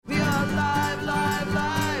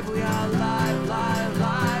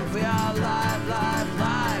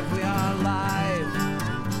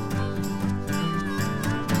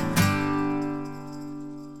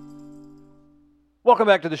Welcome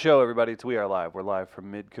back to the show, everybody. It's We Are Live. We're live from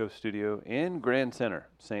Midcoast Studio in Grand Center,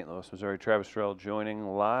 St. Louis, Missouri. Travis Terrell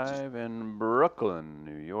joining live in Brooklyn,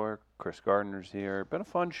 New York. Chris Gardner's here. Been a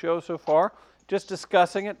fun show so far. Just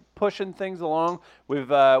discussing it, pushing things along. We've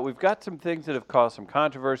got some things that have caused some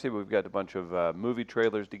controversy. We've got a bunch of movie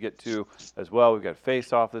trailers to get to as well. We've got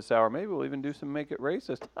Face Off this hour. Maybe we'll even do some Make It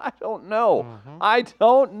Racist. I don't know. I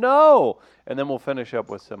don't know. And then we'll finish up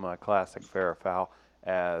with some classic Fair or Foul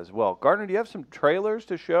as well. Gardner, do you have some trailers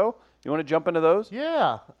to show? You want to jump into those?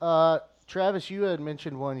 Yeah. Travis, you had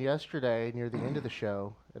mentioned one yesterday near the end of the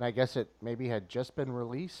show, and I guess it maybe had just been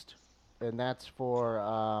released, and that's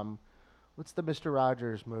for, what's the Mr.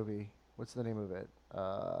 Rogers movie? What's the name of it?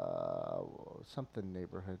 Something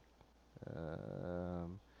Neighborhood.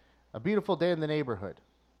 A Beautiful Day in the Neighborhood.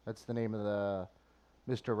 That's the name of the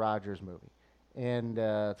Mr. Rogers movie. And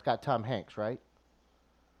it's got Tom Hanks, right?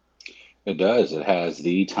 It does. It has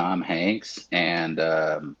the Tom Hanks, and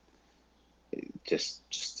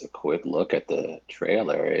just a quick look at the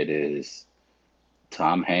trailer. It is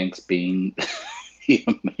Tom Hanks being the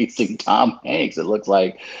amazing Tom Hanks. It looks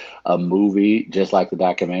like a movie, just like the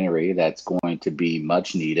documentary, that's going to be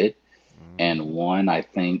much needed, and one I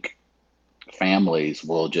think families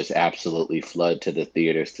will just absolutely flood to the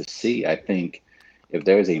theaters to see. I think if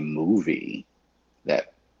there's a movie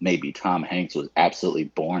that maybe Tom Hanks was absolutely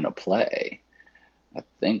born to play, I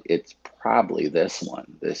think it's probably this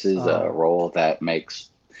one. This is a role that makes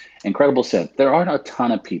incredible sense. There aren't a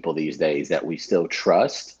ton of people these days that we still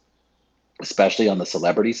trust, especially on the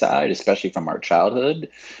celebrity side, especially from our childhood,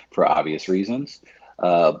 for obvious reasons.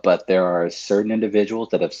 But there are certain individuals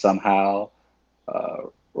that have somehow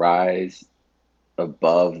rise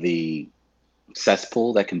above the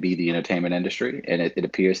cesspool that can be the entertainment industry, and it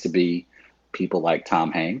appears to be people like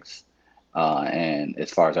Tom Hanks, and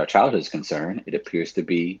as far as our childhood is concerned, it appears to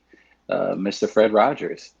be Mr. Fred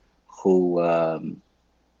Rogers, who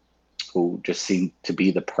just seem to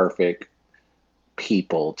be the perfect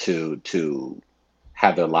people to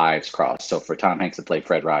have their lives crossed. So for Tom Hanks to play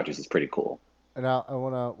Fred Rogers is pretty cool. And I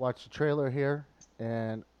want to watch the trailer here,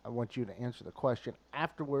 and I want you to answer the question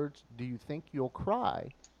afterwards. Do you think you'll cry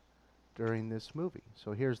during this movie?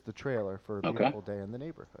 So here's the trailer for A Beautiful Day in the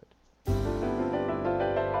Neighborhood.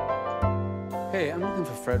 Hey, I'm looking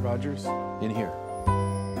for Fred Rogers. In here.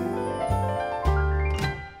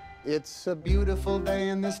 It's a beautiful day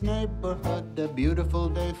in this neighborhood, a beautiful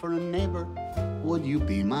day for a neighbor. Would you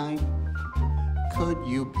be mine? Could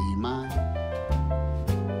you be mine?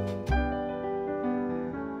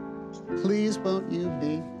 Please won't you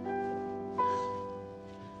be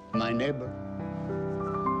my neighbor?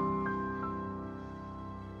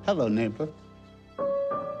 Hello, neighbor.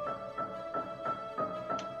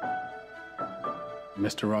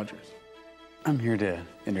 Mr. Rogers, I'm here to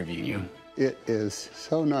interview you. It is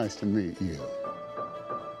so nice to meet you.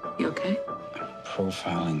 You okay?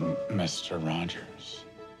 Profiling Mr. Rogers.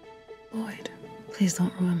 Boyd, please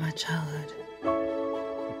don't ruin my childhood.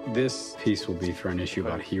 This piece will be for an issue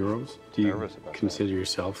about heroes. Do you consider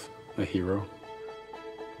yourself a hero?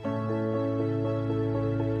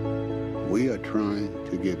 We are trying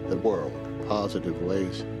to give the world positive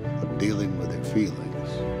ways of dealing with their feelings.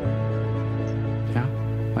 Yeah?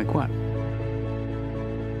 Like what?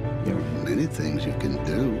 There are many things you can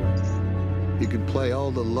do. You can play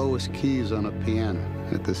all the lowest keys on a piano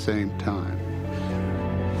at the same time.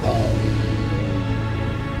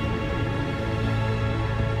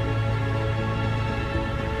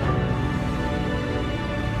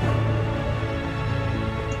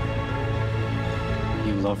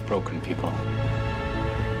 You love broken people.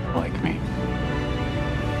 Like me.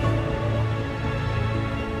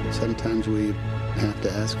 Sometimes we have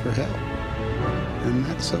to ask for help, and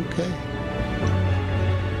that's okay.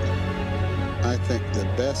 I think the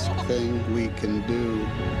best thing we can do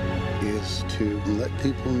is to let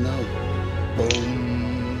people know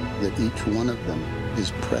that each one of them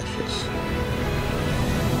is precious.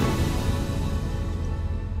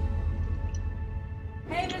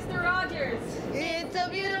 Hey, Mr. Rogers! It's a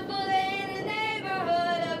beautiful day in the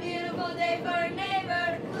neighborhood, a beautiful day for a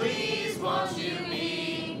neighbor. Please won't you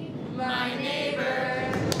be my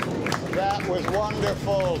neighbor? That was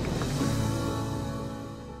wonderful.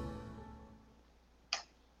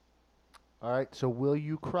 All right, so will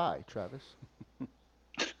you cry, Travis?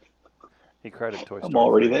 He cried at Toy Story. I'm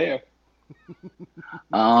already there.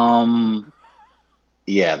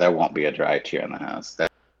 Yeah, there won't be a dry tear in the house.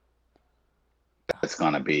 That's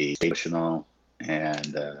going to be emotional,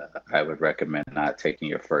 and I would recommend not taking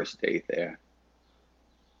your first date there.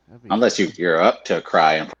 Unless you're up to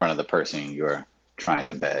cry in front of the person you're trying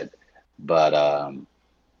to bed. But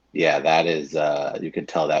Yeah, that is. You can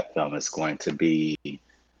tell that film is going to be,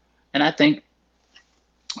 and I think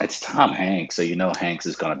it's Tom Hanks, so you know Hanks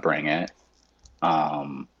is going to bring it.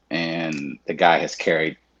 And the guy has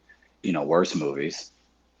carried, worse movies.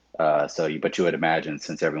 But you would imagine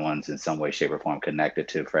since everyone's in some way, shape, or form connected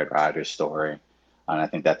to Fred Rogers' story, and I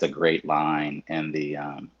think that's a great line in the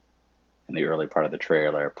early part of the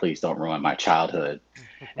trailer. Please don't ruin my childhood.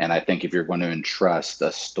 And I think if you're going to entrust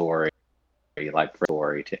a story like Fred's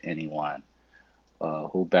story to anyone,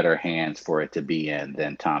 who better hands for it to be in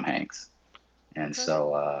than Tom Hanks? And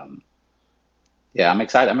so, yeah, I'm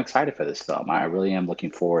excited. I'm excited for this film. I really am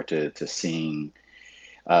looking forward to seeing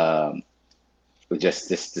um, just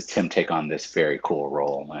this Tim take on this very cool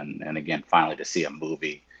role, and again, finally to see a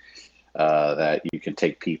movie that you can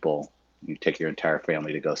take people, you take your entire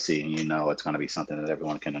family to go see, and it's going to be something that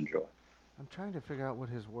everyone can enjoy. I'm trying to figure out what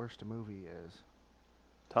his worst movie is.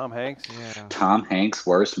 Tom Hanks? Yeah. Tom Hanks'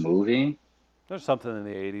 worst movie? There's something in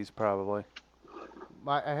the 80s, probably.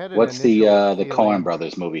 I had an What's the initial Coen feeling-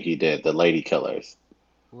 Brothers movie he did, The Lady Killers?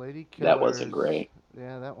 Lady Killers. That wasn't great.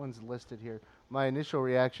 Yeah, that one's listed here. My initial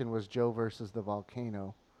reaction was Joe versus the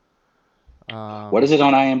Volcano. What is it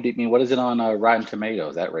on IMDb? What is it on Rotten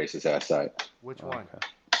Tomatoes? That racist ass site. Which one?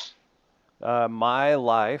 My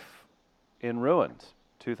Life in Ruins,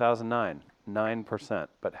 2009, 9%.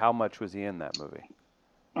 But how much was he in that movie?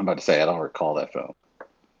 I'm about to say I don't recall that film.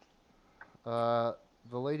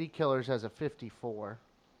 The Lady Killers has a 54.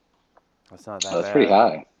 That's not that Oh, that's bad. pretty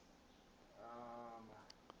high.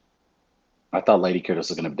 I thought Lady Killers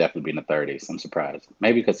was going to definitely be in the 30s. I'm surprised.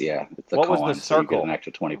 Maybe because, it's a What was Coen, The so you get Circle? an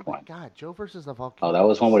extra 20 Oh my points. God, Joe versus the Volcano. Oh, that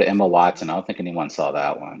was one with Emma Watson. I don't think anyone saw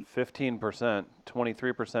that one. 15%,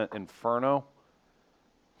 23% Inferno.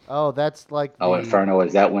 Oh, that's like Oh, the, Inferno,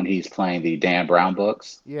 is that when he's playing the Dan Brown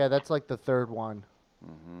books? Yeah, that's like the third one.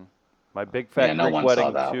 My Big Fat Yeah, no Greek one Wedding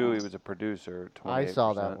saw that 2, one. he was a producer, 28%. I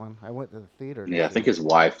saw that one. I went to the theater. to Yeah, I see think it. his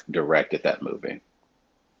wife directed that movie.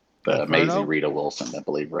 The Inferno? amazing Rita Wilson, I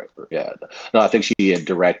believe. Right? Yeah. No, I think she had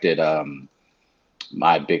directed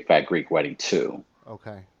My Big Fat Greek Wedding 2.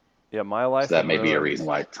 Okay. Yeah, My Life So that in may be a Ruins. reason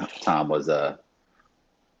why Tom was a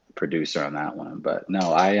producer on that one. But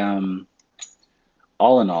no,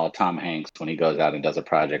 all in all, Tom Hanks, when he goes out and does a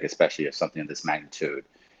project, especially of something of this magnitude,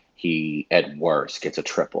 he at worst gets a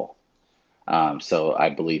triple. So I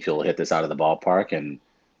believe he'll hit this out of the ballpark, and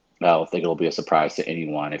I don't think it'll be a surprise to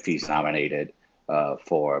anyone if he's nominated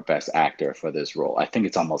for Best Actor for this role. I think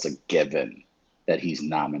it's almost a given that he's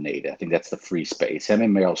nominated. I think that's the free space. Him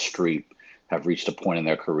and Meryl Streep have reached a point in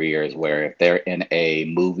their careers where if they're in a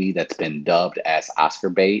movie that's been dubbed as Oscar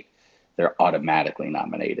bait, they're automatically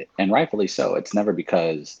nominated. And rightfully so. It's never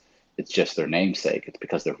because it's just their namesake. It's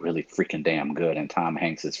because they're really freaking damn good. And Tom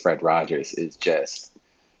Hanks' Fred Rogers is just,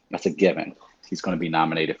 that's a given. He's going to be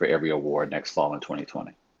nominated for every award next fall in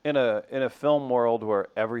 2020. In a film world where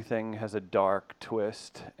everything has a dark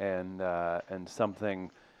twist and something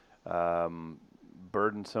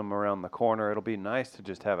burdensome around the corner, it'll be nice to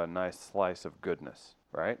just have a nice slice of goodness,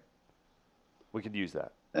 right? We could use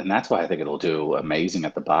that. And that's why I think it'll do amazing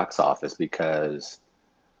at the box office because,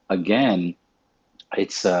 again,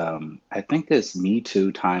 it's I think this Me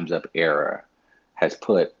Too Time's Up era has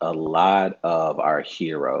put a lot of our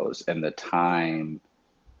heroes and the time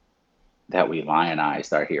that we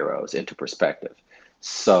lionized our heroes into perspective.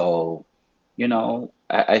 So,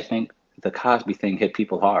 I think the Cosby thing hit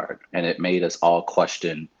people hard and it made us all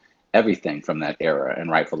question everything from that era, and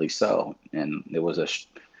rightfully so. And it was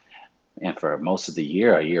and for most of the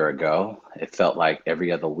year, a year ago, it felt like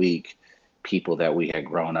every other week, people that we had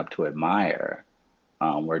grown up to admire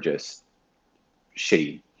were just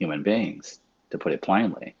shitty human beings, to put it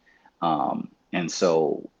plainly. And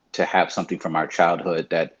so to have something from our childhood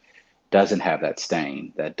that doesn't have that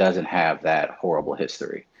stain, that doesn't have that horrible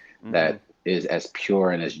history, that is as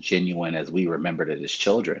pure and as genuine as we remembered it as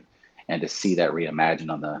children, and to see that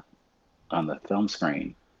reimagined on the film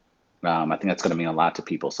screen, I think that's going to mean a lot to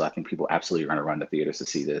people. So I think people absolutely are going to run to theaters to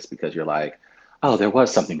see this because you're like, oh, there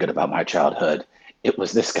was something good about my childhood. It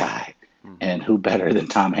was this guy, and who better than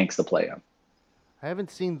Tom Hanks to play him? I haven't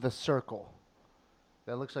seen The Circle.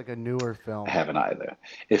 That looks like a newer film. I haven't either.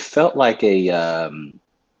 It felt like a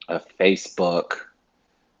Facebook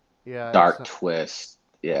dark twist.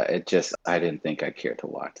 Yeah, I didn't think I cared to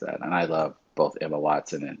watch that. And I love both Emma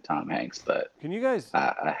Watson and Tom Hanks, but Can you guys,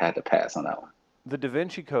 I had to pass on that one. the Da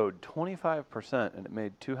Vinci Code, 25%, and it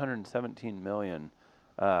made $217 million.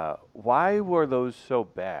 Why were those so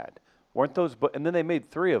bad? Weren't those, and then they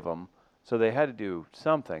made 3 of them, so they had to do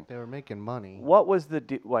something. They were making money. What was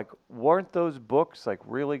weren't those books like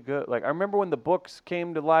really good? Like I remember when the books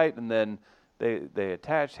came to light and then they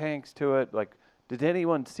attached Hanks to it. Like, did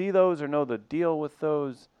anyone see those or know the deal with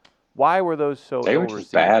those? Why were those so They were ill-received?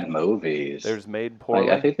 just bad movies. They're just made poorly?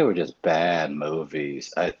 Like, I think they were just bad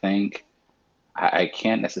movies. I think I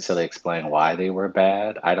can't necessarily explain why they were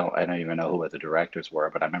bad. I don't even know who the directors were,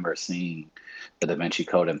 but I remember seeing the Da Vinci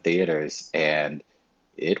Code in theaters, and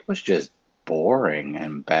it was just boring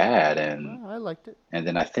and bad. And I liked it. And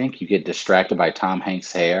then I think you get distracted by Tom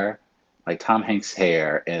Hanks' hair. Like, Tom Hanks'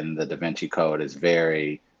 hair in the Da Vinci Code is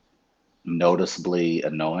very noticeably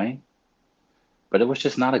annoying. But it was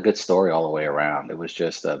just not a good story all the way around. It was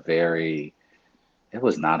just it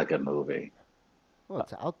was not a good movie. Well,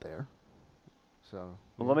 it's out there. So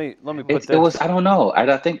well, let me put It was, I don't know.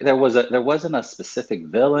 I think there wasn't a specific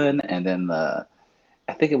villain, and then I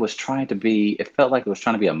think it was trying to be. It felt like it was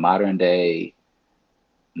trying to be a modern day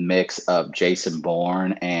mix of Jason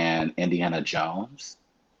Bourne and Indiana Jones,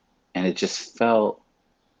 and it just felt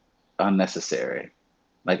unnecessary.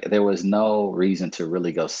 Like, there was no reason to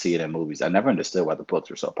really go see it in movies. I never understood why the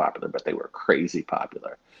books were so popular, but they were crazy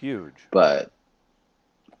popular. Huge. But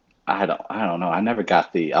I don't know. I never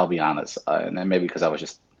got I'll be honest, and then maybe because I was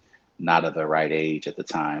just not of the right age at the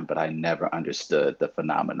time, but I never understood the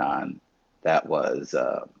phenomenon that was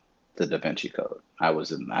the Da Vinci Code. I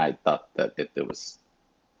thought that it was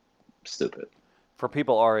stupid. For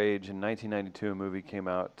people our age, in 1992, a movie came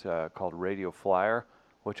out called Radio Flyer,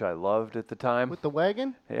 which I loved at the time. With the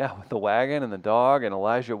wagon? Yeah, with the wagon and the dog and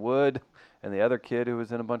Elijah Wood and the other kid who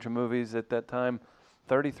was in a bunch of movies at that time.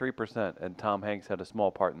 33%, and Tom Hanks had a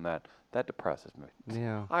small part in that. That depresses me.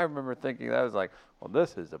 Yeah. I remember thinking that was like, well,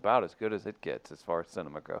 this is about as good as it gets as far as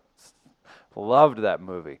cinema goes. Loved that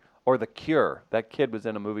movie. Or The Cure. That kid was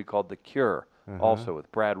in a movie called The Cure, also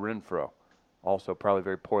with Brad Renfro. Also probably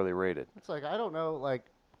very poorly rated. It's like, I don't know, like,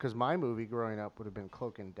 because my movie growing up would have been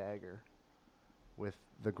Cloak and Dagger with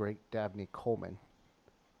the great Dabney Coleman,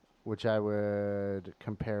 which I would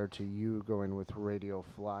compare to you going with Radio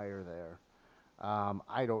Flyer there.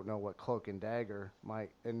 I don't know what Cloak and Dagger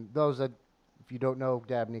might, and those that, if you don't know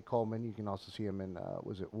Dabney Coleman, you can also see him in,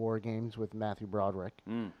 was it War Games with Matthew Broderick?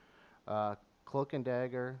 Cloak and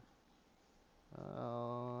Dagger,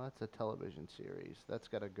 that's a television series. That's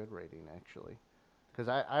got a good rating, actually. Because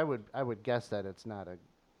I would guess that it's not a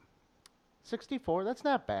 64. That's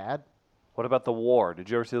not bad. What about The War? Did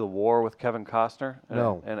you ever see The War with Kevin Costner?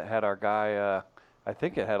 No. And it had our guy, I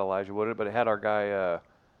think it had Elijah Wood, but it had our guy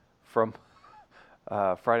from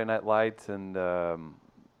Friday Night Lights and Elijah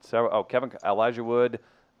Wood,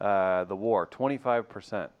 The War,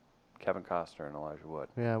 25%. Kevin Costner and Elijah Wood.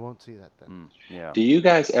 Yeah, I won't see that then. Yeah. Do you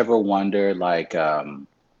guys ever wonder, like, and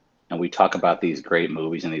we talk about these great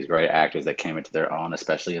movies and these great actors that came into their own,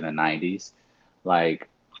 especially in the 90s, like,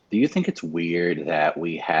 do you think it's weird that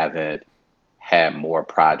we haven't had more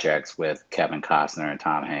projects with Kevin Costner and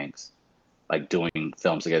Tom Hanks, like doing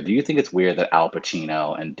films together? Do you think it's weird that Al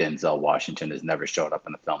Pacino and Denzel Washington has never showed up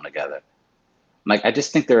in a film together? Like, I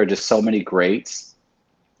just think there are just so many greats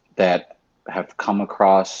that have come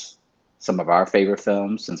across some of our favorite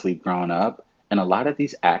films since we've grown up, and a lot of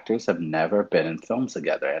these actors have never been in films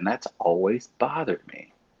together, and that's always bothered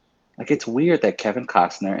me. Like, it's weird that Kevin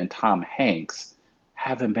Costner and Tom Hanks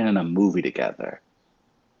haven't been in a movie together.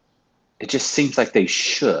 It just seems like they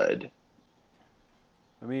should.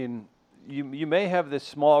 I mean, you may have this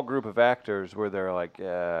small group of actors where they're like,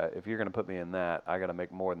 if you're going to put me in that, I got to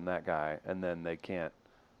make more than that guy, and then they can't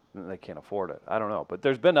afford it. I don't know, but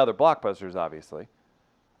there's been other blockbusters, obviously.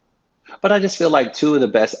 But I just feel like two of the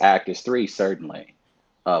best actors, three certainly,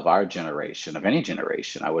 of our generation, of any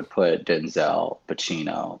generation, I would put Denzel,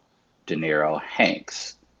 Pacino, De Niro,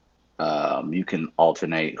 Hanks. You can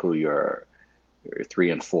alternate who your 3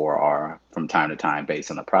 and 4 are from time to time based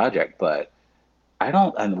on the project, but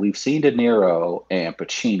and we've seen De Niro and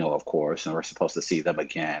Pacino, of course, and we're supposed to see them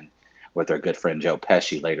again with our good friend Joe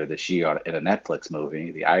Pesci later this year in a Netflix movie,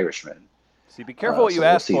 The Irishman. See, be careful what you so we'll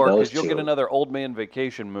ask see for, those because you'll get two. another Old Man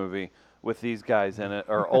Vacation movie with these guys in it,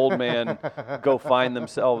 or Old Man Go Find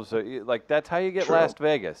Themselves. Like, that's how you get True. Las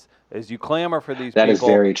Vegas, is you clamor for these That people.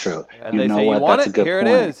 is very true. And You they know say, what? you want That's a it? good Here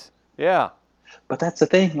point. it is. Yeah. But that's the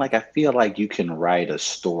thing. Like, I feel like you can write a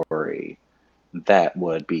story that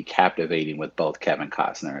would be captivating with both Kevin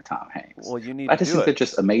Costner and Tom Hanks. Well, you need I to just do think they're it.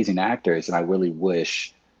 just amazing actors, and I really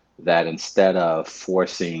wish that instead of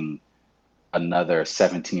forcing another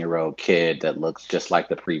 17-year-old kid that looks just like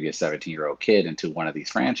the previous 17-year-old kid into one of these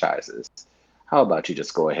franchises, how about you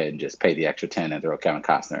just go ahead and just pay the extra 10 and throw Kevin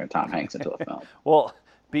Costner and Tom Hanks into a film? Well,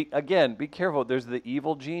 be careful. There's the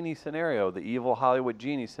evil genie scenario, the evil Hollywood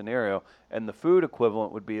genie scenario, and the food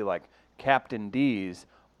equivalent would be like Captain D's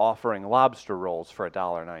offering lobster rolls for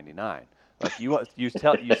 $1.99. Like you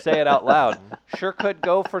say it out loud. Sure could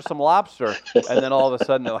go for some lobster, and then all of a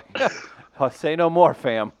sudden they're like, oh, say no more,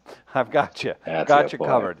 fam. I've got you. Got you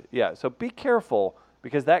covered. Yeah. So be careful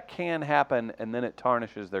because that can happen, and then it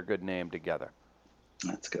tarnishes their good name together.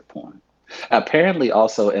 That's a good point. Apparently,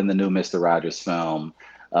 also in the new Mr. Rogers film,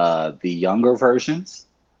 the younger versions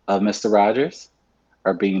of Mr. Rogers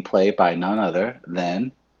are being played by none other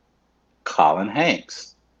than Colin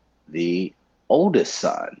Hanks, the oldest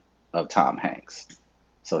son of Tom Hanks.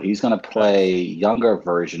 So he's going to play younger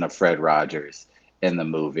version of Fred Rogers in the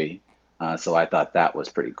movie. So I thought that was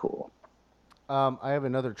pretty cool. I have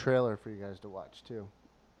another trailer for you guys to watch too.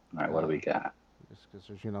 All right, what do we got? Just because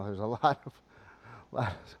there's a lot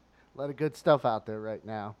of good stuff out there right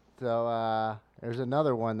now. So there's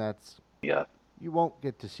another one that's you won't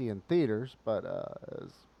get to see in theaters, but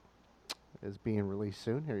is being released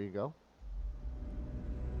soon. Here you go.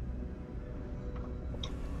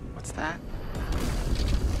 What's that?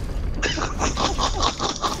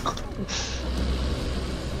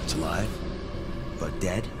 It's alive, but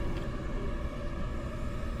dead.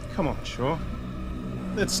 Come on, Shaw.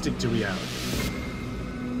 Let's stick to reality.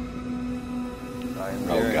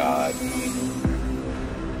 Oh, God.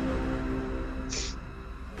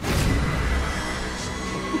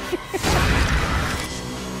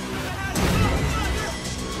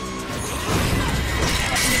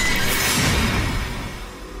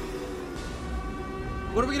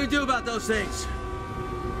 What are we gonna do about those things?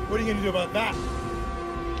 What are you gonna do about that?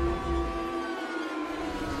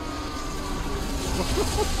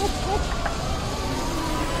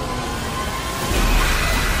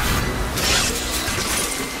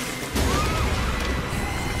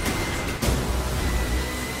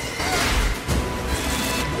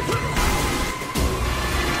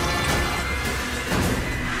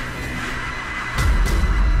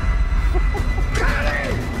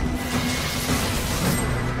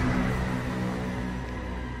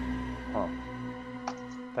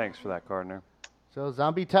 Thanks for that, Gardner. So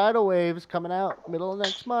Zombie Tidal Wave's coming out middle of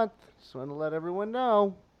next month. Just want to let everyone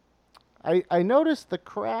know. I noticed the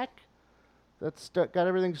crack that got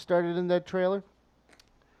everything started in that trailer.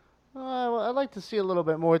 I'd like to see a little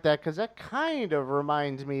bit more of that because that kind of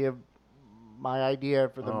reminds me of my idea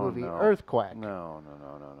for the movie Earthquake. No.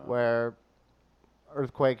 Where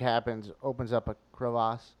earthquake happens, opens up a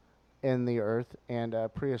crevasse in the earth, and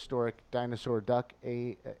prehistoric dinosaur duck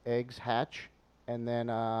eggs hatch. And then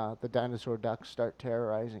the dinosaur ducks start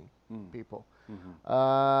terrorizing people.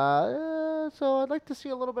 Mm-hmm. So I'd like to see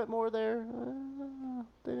a little bit more there.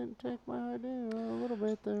 They didn't take my idea a little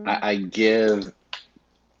bit there.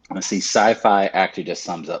 Let's see, sci-fi actually just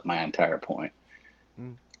sums up my entire point.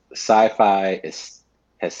 Sci-fi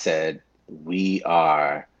has said, we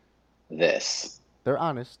are this. They're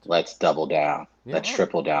honest. Let's double down. Yeah. Let's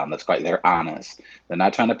triple down. They're honest. They're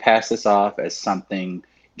not trying to pass this off as something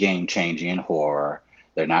game-changing in horror.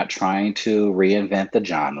 They're not trying to reinvent the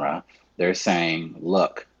genre. They're saying,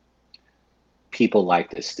 look, people like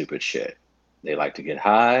this stupid shit. They like to get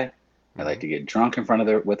high. They like to get drunk in front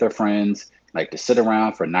of with their friends. Like to sit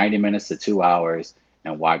around for 90 minutes to 2 hours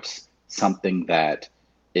and watch something that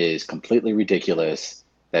is completely ridiculous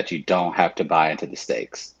that you don't have to buy into the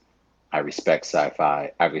stakes. I respect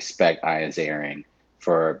sci-fi. I respect Ian Ziering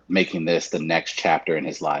for making this the next chapter in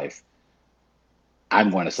his life. I'm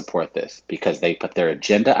going to support this because they put their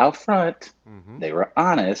agenda out front. Mm-hmm. They were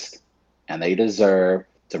honest, and they deserve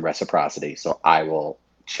some reciprocity. So I will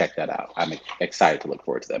check that out. I'm excited to look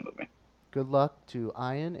forward to that movie. Good luck to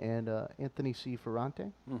Ian and Anthony C.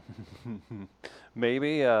 Ferrante.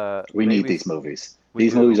 Maybe we need these movies.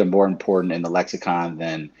 These movies are more important in the lexicon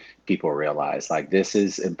than people realize. Like, this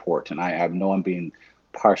is important. I know I'm being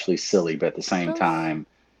partially silly, but at the same time,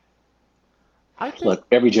 look,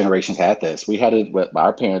 every generation's had this. We had it. What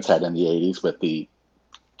our parents had in the '80s with the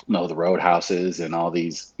Roadhouses and all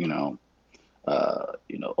these,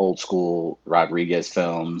 old school Rodriguez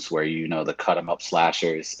films where the cut 'em up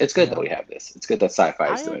slashers. It's good that we have this. It's good that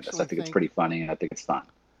sci-fi is doing this. I think it's pretty funny, and I think it's fun.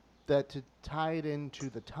 That to tie it into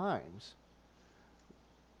the times,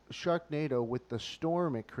 Sharknado, with the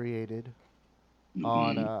storm it created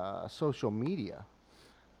on social media,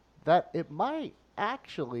 that it might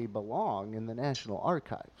actually belong in the National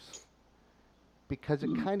Archives because it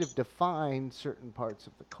kind of defines certain parts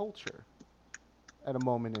of the culture at a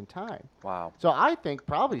moment in time. Wow. So I think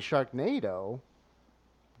probably Sharknado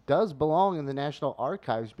does belong in the National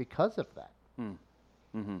Archives because of that.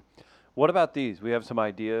 Mm-hmm. What about these? We have some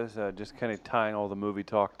ideas, just kind of tying all the movie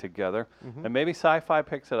talk together. Mm-hmm. And maybe sci-fi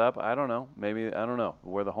picks it up. I don't know. Maybe, I don't know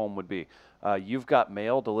where the home would be. You've Got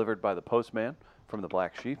Mail delivered by the postman from the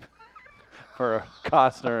Black Sheep. for a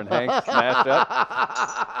Costner and Hanks mashup.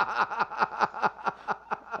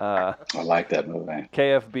 I like that movie.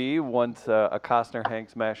 KFB wants a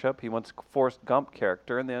Costner-Hanks mashup. He wants a Forrest Gump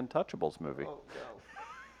character in the Untouchables movie. Oh,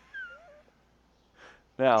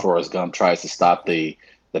 no. Now, Forrest Gump tries to stop the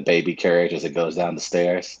baby carriage as it goes down the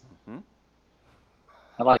stairs. Mm-hmm.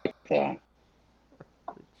 I like that.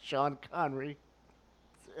 Sean Connery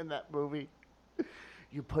in that movie.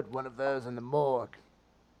 You put one of those in the morgue.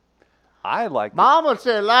 I like. Mama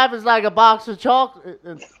said life is like a box of chocolate.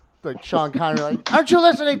 Like Sean Connery, like, aren't you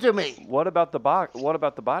listening to me? What about the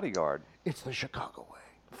bodyguard? It's the Chicago way.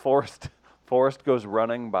 Forrest goes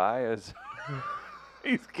running by as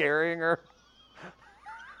he's carrying her.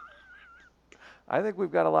 I think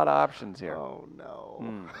we've got a lot of options here. Oh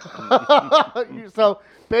no! So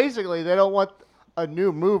basically, they don't want a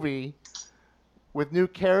new movie with new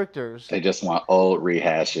characters. They just want old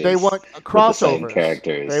rehashes. They want crossovers. With the same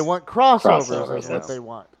characters. They want crossovers. Is what they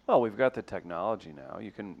want. Well, we've got the technology now.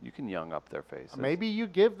 You can young up their faces. Maybe you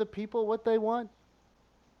give the people what they want.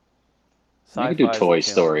 You could do Toy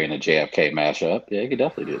Story and a JFK mashup. Yeah, you could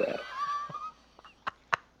definitely do that.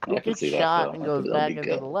 He gets shot and goes back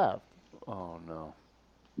into the left. Oh no.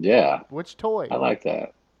 Yeah. Which toy? I like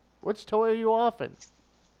that. Which toy are you offering?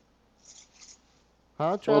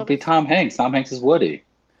 Huh, Travis? Well, it'd be Tom Hanks. Tom Hanks is Woody.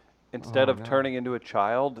 Instead of turning into a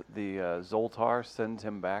child, the Zoltar sends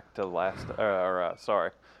him back to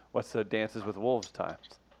what's the Dances with Wolves times?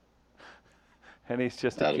 And he's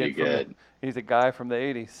just That'd be good. He's a guy from the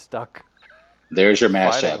 80s stuck. There's your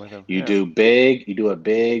mashup. You do a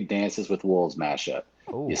big Dances with Wolves mashup.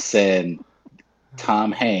 Ooh. You send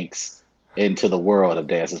Tom Hanks into the world of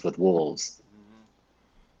Dances with Wolves.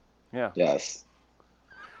 Yeah. Yes.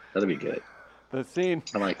 That'd be good. The scene.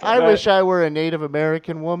 I like that. I wish I were a Native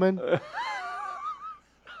American woman.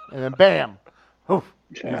 And then bam. Oof,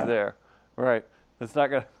 he's there. Right. It's not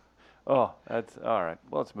going to. Oh, that's all right.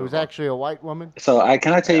 Well, let's move Who's on. actually a white woman? So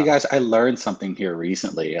can I tell you guys, I learned something here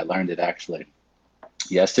recently. I learned it actually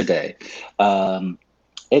yesterday.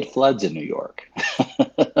 It floods in New York.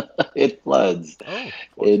 It floods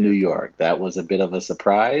in New York. That was a bit of a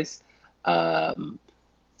surprise.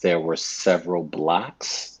 There were several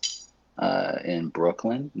blocks in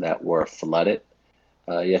Brooklyn that were flooded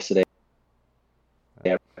yesterday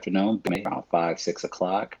afternoon, around 5, 6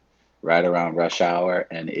 o'clock, right around rush hour,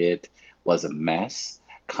 and it was a mess.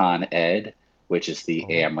 Con Ed, which is the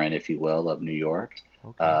Ameren, if you will, of New York,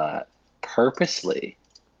 purposely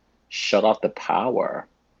shut off the power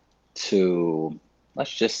to,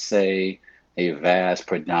 let's just say, a vast,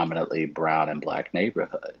 predominantly brown and black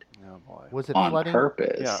neighborhood. Oh boy. Was it on flooding?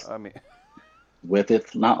 purpose? Yeah, I mean, with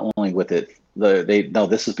it, not only with it,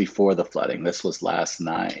 this was before the flooding. This was last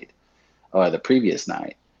night, or the previous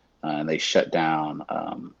night, and they shut down.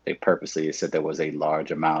 They purposely said there was a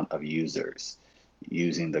large amount of users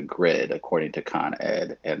using the grid, according to Con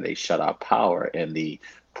Ed, and they shut off power in the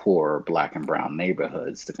poor black and brown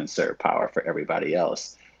neighborhoods to conserve power for everybody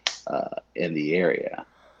else in the area.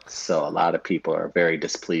 So a lot of people are very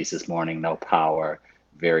displeased this morning. No power,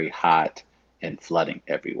 very hot, and flooding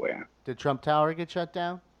everywhere. Did Trump Tower get shut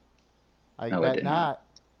down? No, it did not.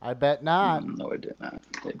 I bet not. No, it did not.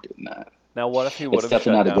 It did not. now what if he would It's have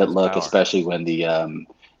definitely shut not a down good his look, power? especially when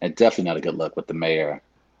and definitely not a good look with the mayor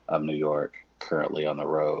of New York currently on the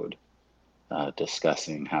road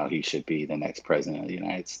discussing how he should be the next president of the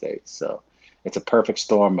United States. So it's a perfect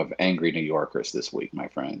storm of angry New Yorkers this week, my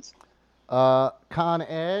friends. Con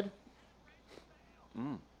Ed?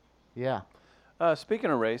 Yeah. Speaking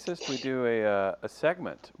of racist, we do a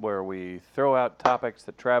segment where we throw out topics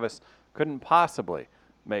that Travis couldn't possibly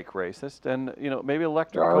make racist, and maybe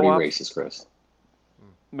electric They're already co-ops. racist, Chris.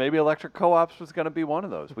 Maybe electric co-ops was going to be one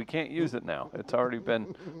of those. We can't use it now. It's already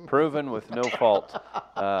been proven with no fault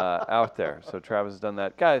out there. So Travis has done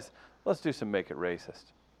that. Guys, let's do some Make It Racist.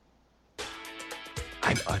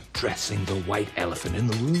 I'm addressing the white elephant in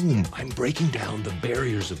the room. I'm breaking down the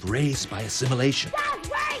barriers of race by assimilation. That's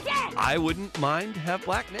racist! I wouldn't mind to have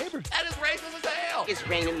black neighbors. That is racist as hell. It's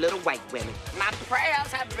raining little white women. My prayers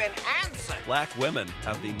have been answered. Black women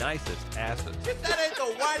have the nicest asses. If that ain't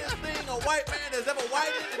the whitest thing a white man has ever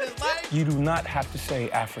whited in his life. You do not have to say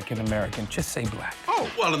African American, just say black. Oh,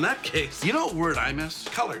 well, in that case, you know what word I miss?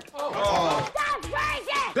 Colored. That's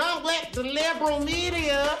racist! Don't let the liberal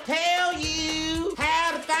media tell you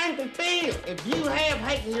how to think and feel. If you have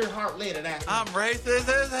hate in your heart, let it out. I'm racist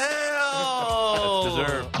as hell. That's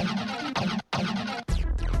deserved.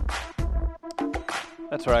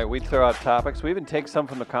 That's right. We throw out topics. We even take some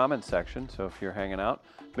from the comments section. So if you're hanging out,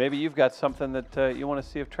 maybe you've got something that you want to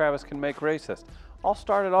see if Travis can make racist. I'll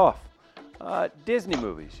start it off. Disney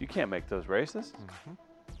movies. You can't make those racist.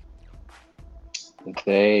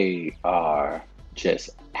 They are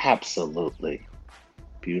just absolutely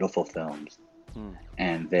beautiful films.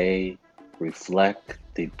 And they reflect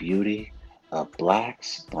the beauty of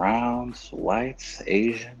blacks, browns, whites,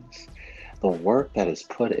 Asians. The work that is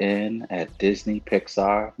put in at Disney,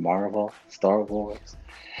 Pixar, Marvel, Star Wars,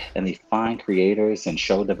 and the fine creators and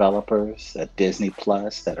show developers at Disney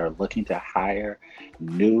Plus that are looking to hire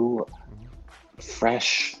new,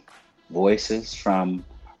 fresh voices from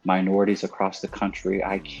minorities across the country.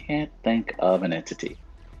 I can't think of an entity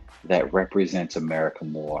that represents America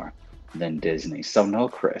more than Disney. So no,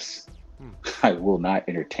 Chris, I will not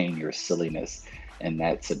entertain your silliness and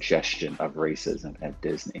that suggestion of racism at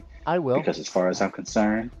Disney. I will. Because as far as I'm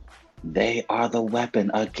concerned, they are the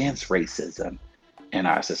weapon against racism in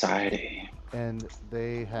our society. And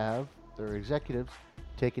they have, their executives,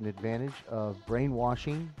 taken advantage of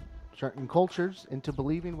brainwashing certain cultures into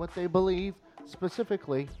believing what they believe,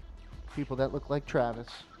 specifically people that look like Travis.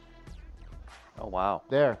 Oh, wow.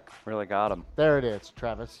 There. Really got him. There it is,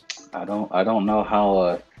 Travis. I don't know how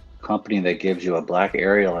a company that gives you a black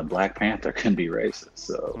Ariel and Black Panther can be racist.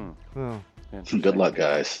 So good luck,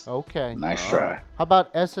 guys. Okay. Nice try. How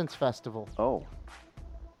about Essence Festival? Oh.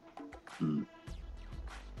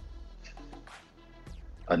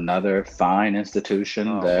 Another fine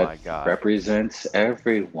institution that represents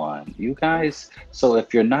everyone. You guys, so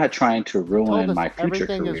if you're not trying to ruin my future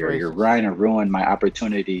career, you're trying to ruin my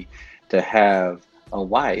opportunity to have a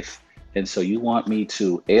wife. And so you want me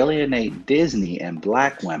to alienate Disney and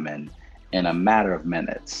black women in a matter of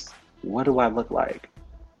minutes. What do I look like?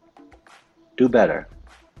 Do better.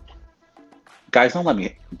 Guys, don't let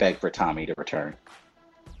me beg for Tommy to return.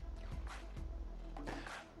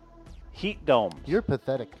 Heat domes. You're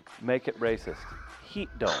pathetic. Make it racist. Heat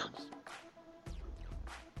domes.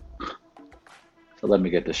 So let me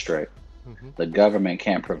get this straight. The government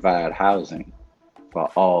can't provide housing for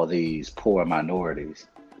all these poor minorities,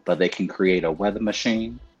 but they can create a weather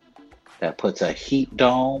machine that puts a heat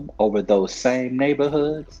dome over those same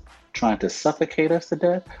neighborhoods, trying to suffocate us to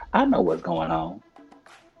death. I know what's going on.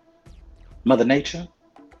 Mother Nature,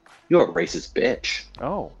 you're a racist bitch.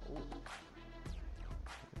 Oh.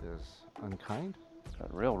 It is unkind.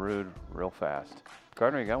 Got real rude, real fast.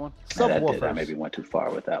 Gardner, you got one? Subwoofers. I maybe went too far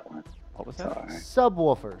with that one. What was that? Sorry.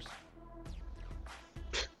 Subwoofers.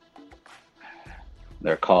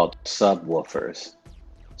 They're called subwoofers.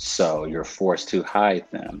 So you're forced to hide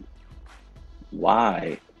them.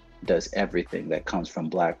 Why does everything that comes from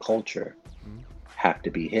black culture have to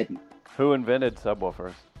be hidden? Who invented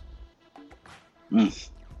subwoofers?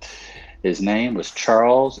 His name was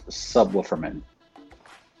Charles Subwooferman.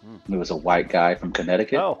 He was a white guy from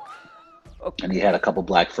Connecticut. Oh. Okay. And he had a couple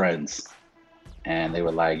black friends. And they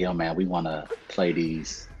were like, yo, man, we want to play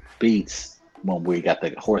these beats when we got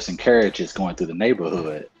the horse and carriages going through the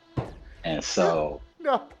neighborhood. And so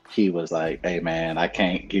he was like, hey, man, I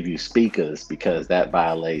can't give you speakers because that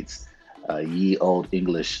violates ye old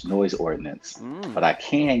English noise ordinance. But I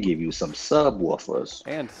can give you some subwoofers.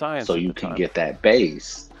 And science. So you can get that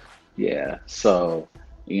bass. Yeah. So,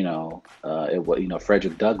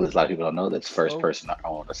 Frederick Douglass, a lot of people don't know that's the first person to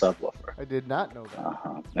own a subwoofer. I did not know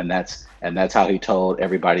that. And that's how he told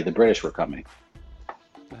everybody the British were coming.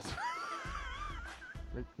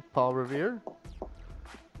 Paul Revere?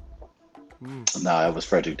 No, it was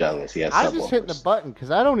Frederick Douglass. He had I'm just hitting the button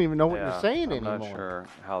because I don't even know what you're saying I'm anymore. not sure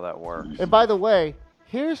how that works. And by the way,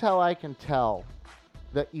 here's how I can tell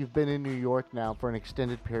that you've been in New York now for an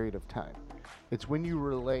extended period of time. It's when you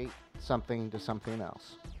relate something to something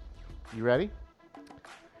else. You ready?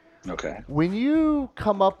 Okay. When you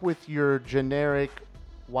come up with your generic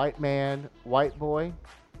white man, white boy,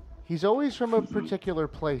 he's always from a particular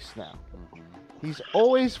place now. He's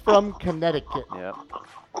always from Connecticut. Yep.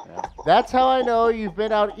 That's how I know you've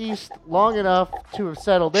been out east long enough to have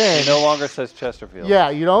settled in. He no longer says Chesterfield. Yeah,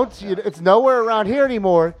 you don't. It's nowhere around here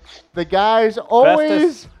anymore. The guy's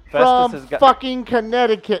always from fucking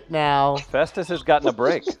Connecticut now. Festus has gotten a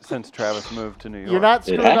break since Travis moved to New York. You're not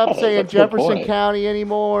screwing up saying Jefferson County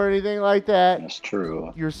anymore or anything like that. That's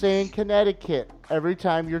true. You're saying Connecticut every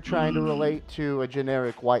time you're trying to relate to a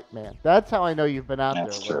generic white man. That's how I know you've been out there a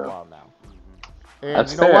little while now. And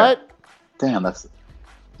that's you know fair. what? Damn, that's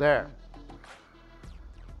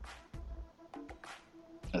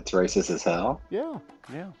racist as hell. Yeah,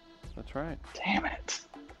 that's right. Damn it.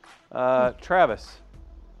 Travis,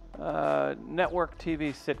 network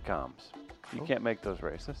TV sitcoms. You can't make those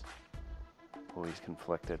racist. Well, he's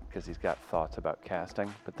conflicted because he's got thoughts about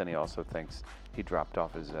casting, but then he also thinks he dropped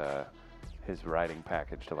off his his writing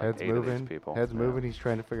package to like Heads 8 moving. of these people. Heads Yeah. moving. He's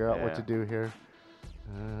trying to figure out what Yeah. to do here.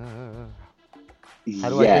 How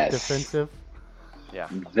do I get defensive? Yeah.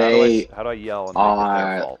 They how do I yell and make it their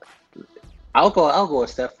are. fault? I'll go a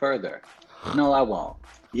step further. No, I won't.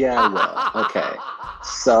 Yeah, I will. Okay.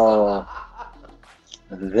 So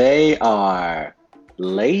they are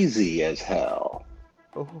lazy as hell.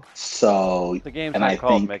 Oh. So, The game's and not I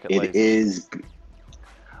called think Make It it Lazy. is.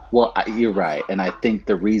 Well, you're right, and I think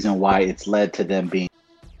the reason why it's led to them being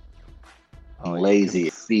lazy,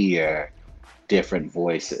 fear different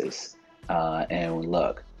voices, and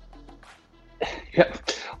look,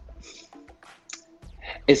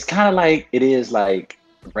 it's kind of like it is like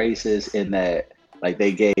racist in that like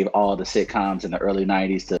they gave all the sitcoms in the early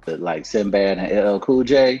 90s to like Sinbad and LL Cool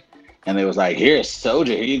J, and they was like, here's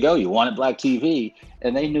Soldier, here you go, you wanted black TV,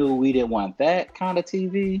 and they knew we didn't want that kind of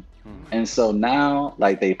TV. And so now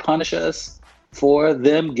like they punish us for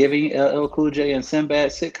them giving LL Cool J and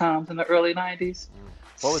Sinbad sitcoms in the early 90s.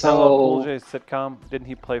 What was LL Cool J's sitcom? Didn't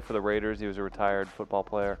he play for the Raiders? He was a retired football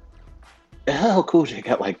player. LL Cool J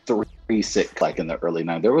got like 3 sitcoms like in the early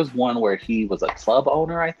 90s. There was one where he was a club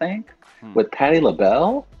owner, I think, with Patti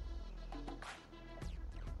LaBelle.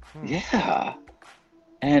 Yeah.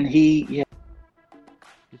 And You're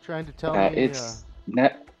trying to tell me it's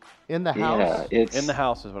in the house? Yeah, it's In the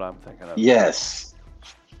House is what I'm thinking of. Yes.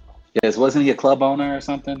 Yes, wasn't he a club owner or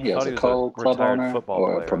something? He was thought a he was a co-club retired owner football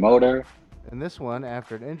or player. a promoter. In this one,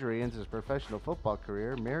 after an injury ends his professional football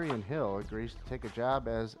career, Marion Hill agrees to take a job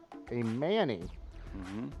as a Manny.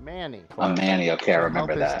 Manny. A Manny, okay, I to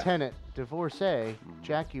remember help his that. tenant, divorcee,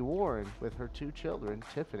 Jackie Warren, with her 2 children,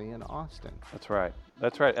 Tiffany and Austin. That's right.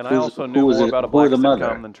 That's right. And I Who's- also who knew was more it- about a who black was the mother?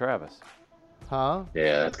 sitcom than Travis. Huh?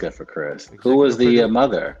 Yeah, that's good for Chris. Who was the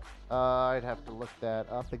mother? I'd have to look that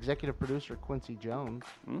up. Executive producer Quincy Jones.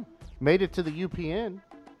 Made it to the UPN.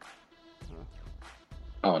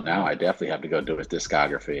 Oh, now I definitely have to go do his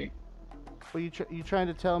discography. Well, you trying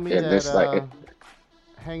to tell me Yeah, that this, like,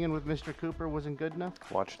 hanging with Mr. Cooper wasn't good enough?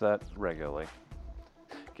 Watch that regularly.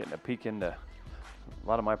 Getting a peek into a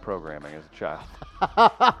lot of my programming as a child.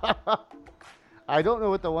 I don't know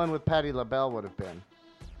what the one with Patti LaBelle would have been.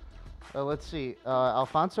 Let's see.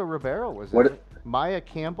 Alfonso Ribeiro was in it. Maya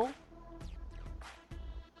Campbell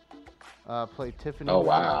played Tiffany. Oh, Warren.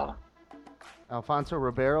 wow. Alfonso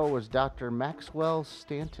Ribeiro was Dr. Maxwell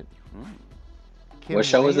Stanton. Kim What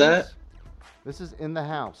show was Williams, that? This is In the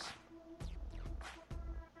House.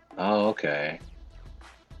 Oh, okay.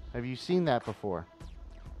 Have you seen that before?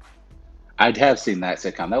 I have seen that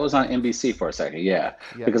sitcom. That was on NBC for a second, yeah.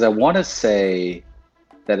 Yeah. Because I want to say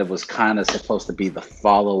that it was kind of supposed to be the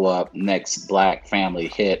follow-up next Black family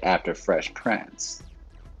hit after Fresh Prince.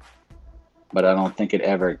 But I don't think it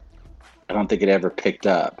ever picked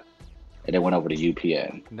up. And it went over to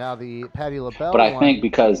UPN. Now the Patti LaBelle But I one, think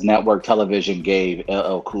because network television gave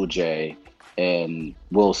LL Cool J and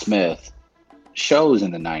Will Smith shows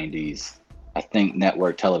in the 90s, I think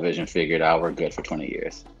network television figured out we're good for 20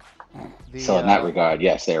 years. So in that regard,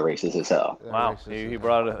 yes, they're racist as hell. Wow, he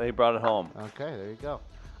brought it home. Okay, there you go.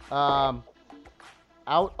 Out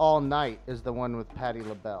All Night is the one with Patti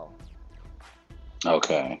LaBelle.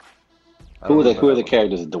 Okay. Who are the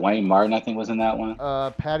characters? Dwayne Martin, I think, was in that one.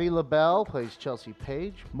 Patti LaBelle plays Chelsea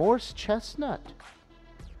Page. Morse Chestnut.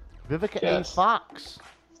 Vivica Yes. A. Fox.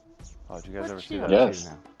 Oh, did you guys ever What's see she that? up to Yes.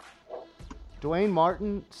 now? Dwayne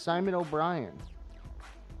Martin, Simon O'Brien.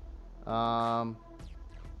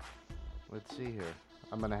 Let's see here.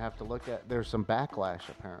 I'm going to have to look at... There's some backlash,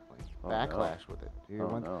 apparently. Oh, no. Backlash with it. You Oh,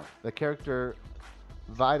 want- no. The character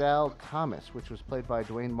Vidal Thomas, which was played by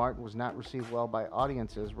Dwayne Martin, was not received well by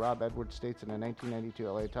audiences. Rob Edwards states in a 1992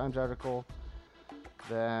 LA Times article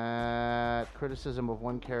that criticism of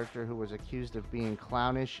one character who was accused of being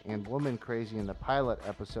clownish and woman crazy in the pilot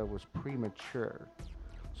episode was premature.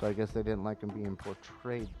 So I guess they didn't like him being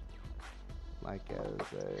portrayed like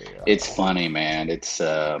as a... It's funny, man. It's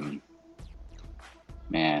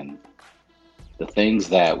man, the things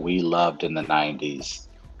that we loved in the 90s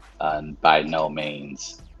by no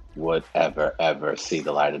means would ever see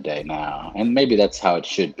the light of day now. And maybe that's how it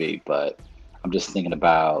should be, but I'm just thinking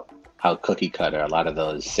about how cookie cutter a lot of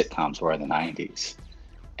those sitcoms were in the 90s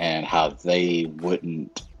and how they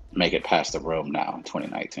wouldn't make it past the room now in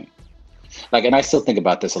 2019. Like, and I still think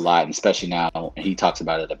about this a lot, and especially now, and he talks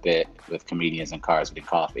about it a bit with comedians and cars getting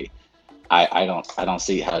coffee. I don't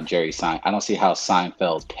see how I don't see how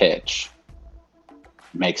Seinfeld's pitch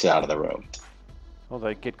makes it out of the room. Well,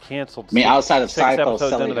 they get canceled. I mean, outside of six Seinfeld episodes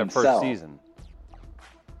selling into their himself. first season.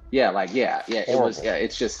 Yeah, like yeah, it was. Horrible. Yeah,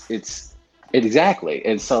 it's just Exactly.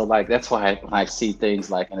 And so like that's why when I see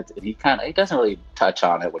things like, and he doesn't really touch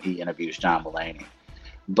on it when he interviews John Mulaney,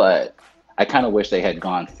 but I kind of wish they had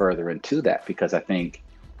gone further into that, because I think,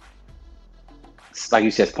 like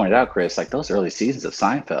you just pointed out, Chris, like those early seasons of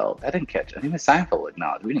Seinfeld, I even Seinfeld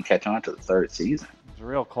acknowledged we didn't catch on to the third season. It was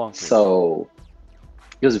real clunky. So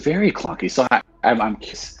it was very clunky. So I'm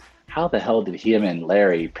curious, how the hell did him and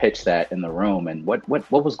Larry pitch that in the room, and what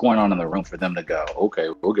was going on in the room for them to go, okay,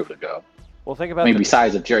 we'll give it a go? Well, think about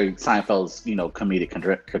besides of Jerry Seinfeld's,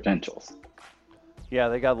 comedic credentials. Yeah,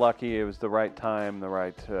 they got lucky. It was the right time,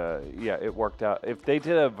 it worked out. If they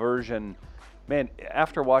did a version, man,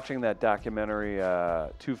 after watching that documentary,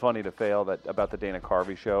 Too Funny to Fail, about the Dana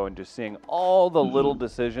Carvey show, and just seeing all the little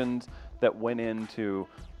decisions that went into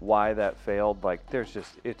why that failed, like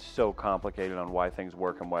it's so complicated on why things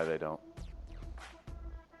work and why they don't.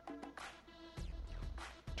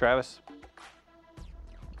 Travis?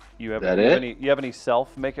 You have any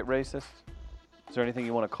self make it racist? Is there anything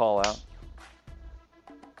you want to call out?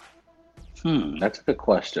 That's a good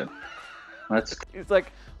question. It's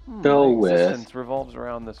like go my with existence revolves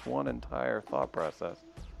around this one entire thought process.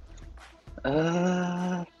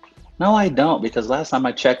 No, I don't, because last time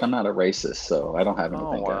I checked, I'm not a racist, so I don't have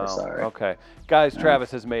anything there. Sorry. Okay, guys, Travis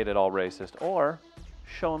has made it all racist or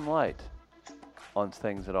shown light on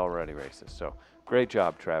things that are already racist. So. Great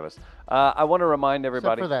job, Travis. I want to remind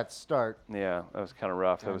everybody. Except for that start. Yeah, that was kind of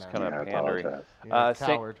rough. That was kind of pandering.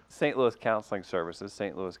 Coward. St. Louis Counseling Services,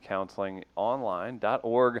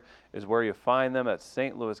 stlouiscounselingonline.org is where you find them at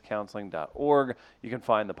stlouiscounseling.org. You can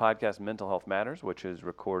find the podcast Mental Health Matters, which is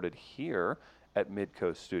recorded here at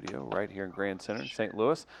Midcoast Studio, right here in Grand Center in St.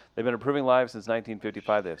 Louis. They've been improving lives since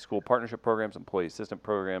 1955. They have school partnership programs, employee assistance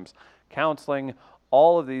programs, counseling,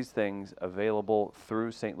 all of these things available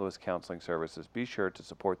through St. Louis Counseling Services. Be sure to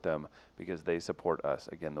support them because they support us.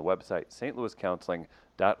 Again, the website,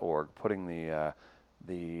 stlouiscounseling.org, putting the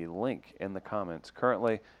link in the comments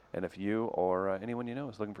currently. And if you or anyone you know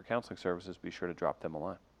is looking for counseling services, be sure to drop them a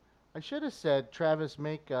line. I should have said, Travis,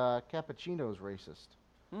 make cappuccinos racist.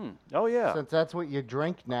 Oh, yeah. Since that's what you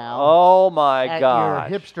drink now. Oh, my God. At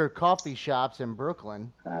your hipster coffee shops in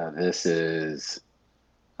Brooklyn. This is...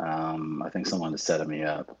 I think someone is setting me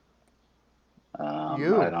up.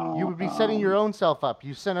 You would be setting your own self up.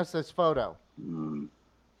 You sent us this photo.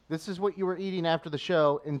 This is what you were eating after the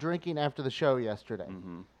show and drinking after the show yesterday.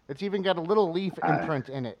 It's even got a little leaf imprint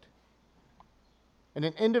in it. And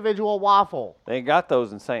an individual waffle. They ain't got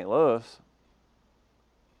those in St. Louis.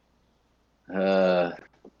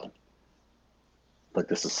 Look,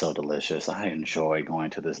 this is so delicious. I enjoy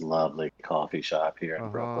going to this lovely coffee shop here in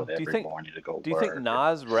Brooklyn every morning to go work. Do you think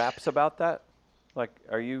Nas raps about that? Like,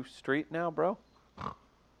 are you street now, bro?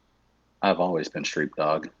 I've always been street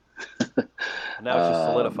dog. Now it's just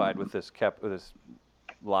solidified with this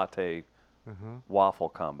latte waffle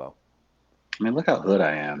combo. I mean, look how hood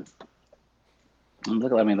I am.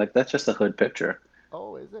 That's just a hood picture.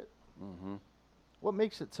 Oh, is it? What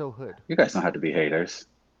makes it so hood? You guys don't have to be haters.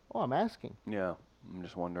 Oh, I'm asking. Yeah. I'm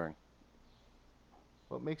just wondering.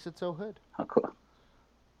 What makes it so hood? How cool.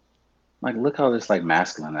 Like, look how just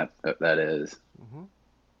masculine that is.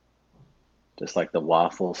 Just like the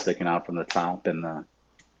waffle sticking out from the top, and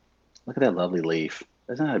look at that lovely leaf.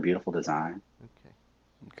 Isn't that a beautiful design?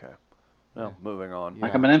 Okay. Well, moving on.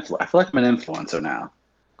 Like I feel like I'm an influencer now.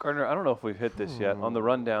 Gardner, I don't know if we've hit this yet. On the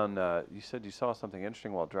rundown, you said you saw something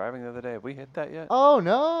interesting while driving the other day. Have we hit that yet? Oh,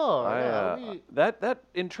 no. That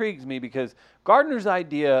intrigues me because Gardner's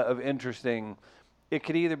idea of interesting, it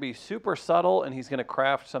could either be super subtle and he's going to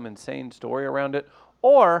craft some insane story around it,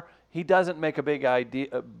 or he doesn't make a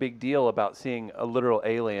big deal about seeing a literal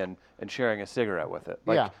alien and sharing a cigarette with it.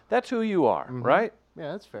 That's who you are, right?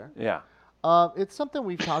 Yeah, that's fair. Yeah. It's something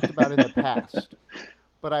we've talked about in the past.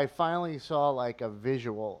 But I finally saw like a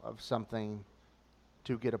visual of something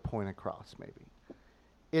to get a point across, maybe.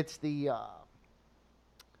 It's the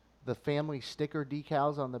family sticker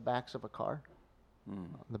decals on the backs of a car, on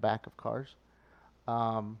the back of cars.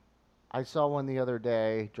 I saw one the other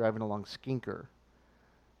day driving along Skinker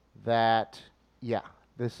that,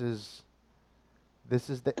 this is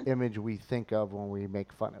the image we think of when we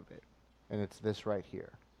make fun of it. And it's this right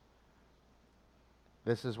here.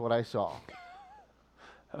 This is what I saw.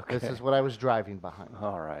 Okay. This is what I was driving behind.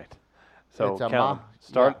 All right. So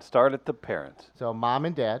It's start at the parents. So mom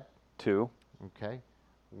and dad. 2. Okay.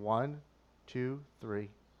 1, 2, 3,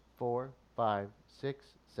 4, 5, 6,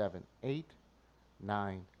 7, 8,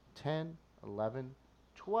 9, 10, 11,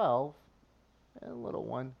 12, and a little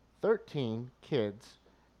one, 13 kids,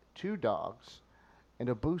 2 dogs, and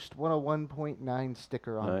a Boost 101.9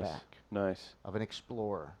 sticker on back. Nice. Of an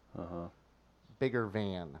Explorer. bigger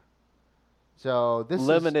van. So this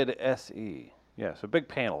Limited SE. Yeah, so big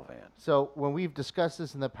panel van. So when we've discussed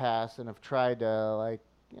this in the past and have tried to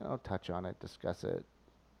touch on it, discuss it,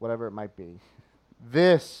 whatever it might be,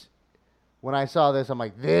 this, when I saw this, I'm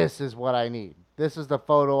like, this is what I need. This is the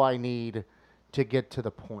photo I need to get to the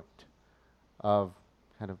point of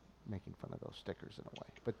kind of making fun of those stickers in a way.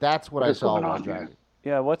 But that's what I saw while driving.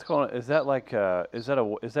 Yeah, what's going on? Is that like is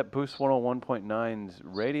that Boost 101.9's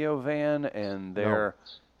radio van, and they're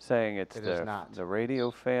saying it's the radio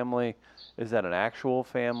family? Is that an actual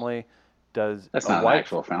family? That's not an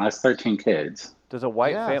actual family. That's 13 kids. Does a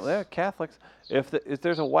white family? Yeah, Catholics. If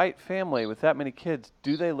there's a white family with that many kids,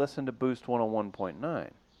 do they listen to Boost 101.9?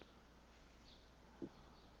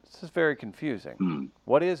 This is very confusing.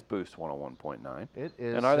 What is Boost 101.9? It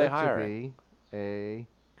is and are they set hiring? to be a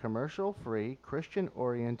commercial-free,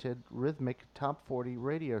 Christian-oriented, rhythmic top 40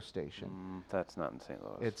 radio station. That's not in St.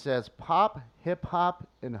 Louis. It says pop, hip-hop,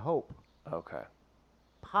 and hope. Okay.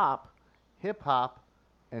 Pop, hip-hop,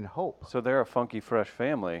 and hope. So they're a funky, fresh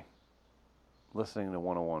family listening to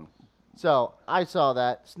 101. So I saw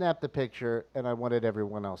that, snapped the picture, and I wanted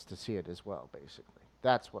everyone else to see it as well, basically.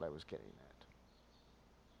 That's what I was getting at.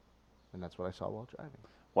 And that's what I saw while driving.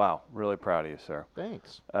 Wow, really proud of you, sir.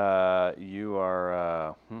 Thanks. You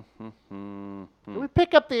are... Can we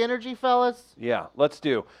pick up the energy, fellas? Yeah, let's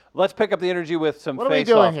pick up the energy with some What are we Face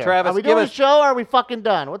doing Off. here? Travis, are we doing a show or are we fucking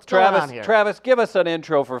done? What's going on here? Travis, give us an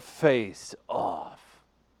intro for Face Off.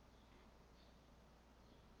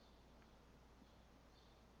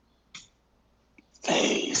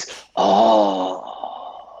 Face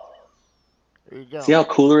off. There you go. See how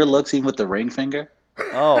cooler it looks even with the ring finger?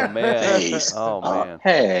 Oh, man. Face man.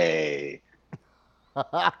 Hey.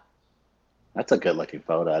 That's a good looking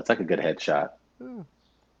photo. It's like a good headshot. You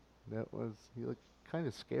look kind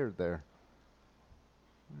of scared there.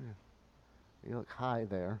 You look high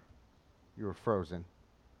there. You were frozen.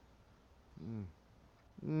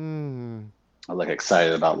 I look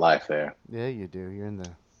excited about life there. Yeah, you do. You're in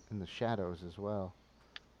the shadows as well.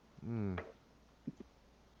 I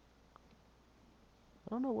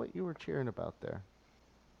don't know what you were cheering about there.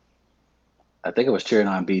 I think it was cheering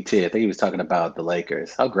on BT. I think he was talking about the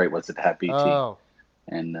Lakers. How great was it to have BT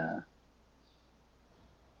and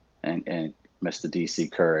Mr.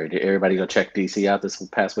 DC Curry? Did everybody go check DC out this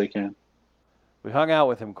past weekend? We hung out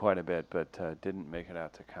with him quite a bit, but didn't make it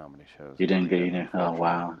out to comedy shows. You didn't get oh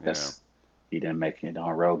wow. You didn't make it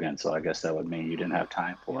on Rogan, so I guess that would mean you didn't have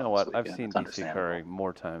time for it. You know what? I've seen DC Curry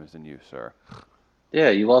more times than you, sir. Yeah,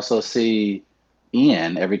 you also see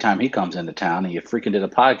Ian every time he comes into town, and you freaking did a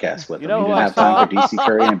podcast with him. You didn't have time for DC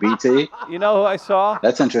Curry and BT? You know who I saw?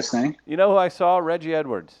 That's interesting. You know who I saw? Reggie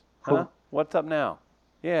Edwards. Huh? What's up now?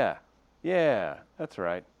 Yeah, that's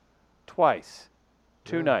right. Twice.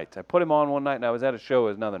 2 nights. I put him on one night, and I was at a show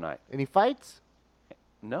another night. Any fights?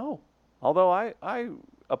 No. Although I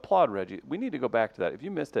applaud Reggie. We need to go back to that. If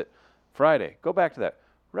you missed it Friday, go back to that.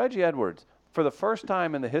 Reggie Edwards, for the first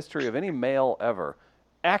time in the history of any male ever,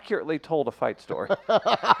 accurately told a fight story.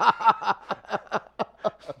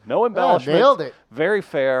 No embellishments. Nailed it. Very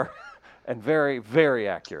fair and very, very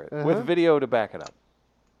accurate with video to back it up.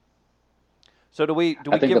 So do we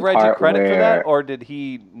give Reggie credit for that, or did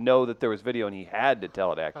he know that there was video and he had to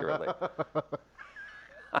tell it accurately?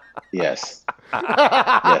 Yes.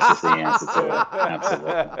 Yes is the answer to it.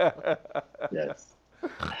 Absolutely. Yes.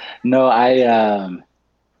 No,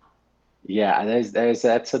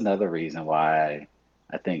 that's another reason why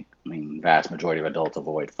I think, vast majority of adults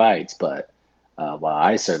avoid fights, but while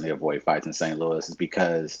I certainly avoid fights in St. Louis is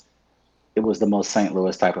because it was the most St.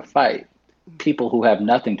 Louis type of fight. People who have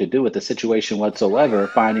nothing to do with the situation whatsoever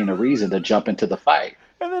finding a reason to jump into the fight.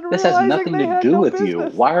 This has nothing to do with you.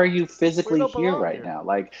 Why are you physically here right now?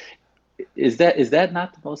 Like, is that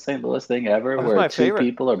not the most St. Louis thing ever, where two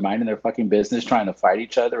people are minding their fucking business trying to fight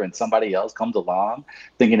each other, and somebody else comes along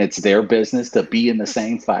thinking it's their business to be in the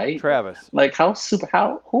same fight? Travis, like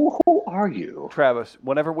who are you? Travis,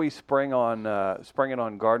 whenever we spring it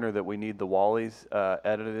on Gardner that we need the Wallies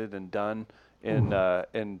edited and done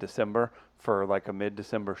in December for like a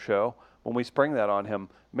mid-December show, when we spring that on him,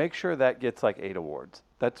 make sure that gets like 8 awards.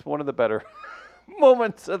 That's one of the better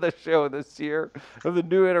moments of the show this year, of the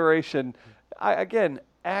new iteration. Again,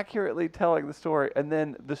 accurately telling the story. And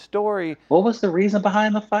then the story... What was the reason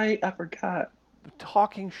behind the fight? I forgot.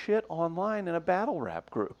 Talking shit online in a battle rap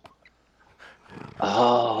group.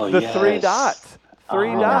 Oh, the yes. 3 dots.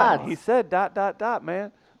 3 dots. He said ...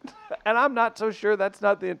 man. And I'm not so sure that's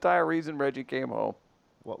not the entire reason Reggie came home.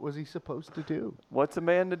 What was he supposed to do? What's a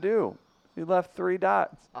man to do? He left 3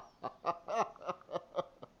 dots.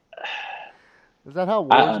 Is that how I war's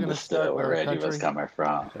going to understood start where with our Reggie was country? coming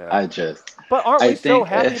from. Yeah. But aren't we so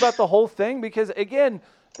happy about the whole thing? Because again,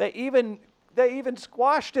 they even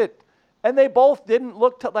squashed it, and they both didn't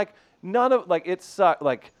look like none of like it sucked.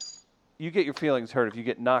 Like you get your feelings hurt if you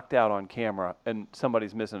get knocked out on camera and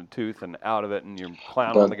somebody's missing a tooth and out of it, and you're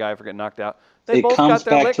clowning on the guy for getting knocked out. They both got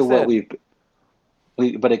their licks in.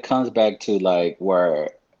 But it comes back to like where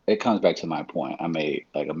it comes back to my point I made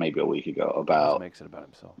like maybe a week ago about makes it about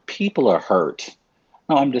himself. People are hurt.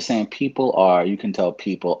 No, I'm just saying you can tell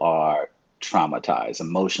people are traumatized,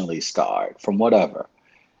 emotionally scarred from whatever.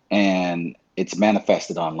 And it's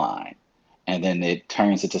manifested online. And then it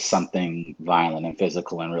turns into something violent and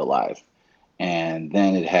physical in real life. And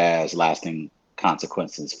then it has lasting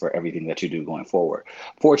consequences for everything that you do going forward.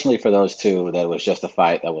 Fortunately for those two, that was just a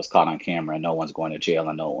fight that was caught on camera and no one's going to jail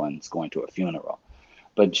and no one's going to a funeral.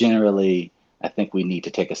 But generally, I think we need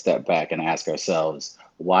to take a step back and ask ourselves,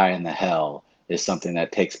 why in the hell is something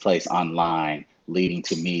that takes place online leading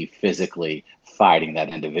to me physically fighting that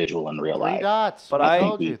individual in real life? Three dots. But I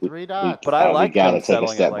told you, 3 dots. But I like them take a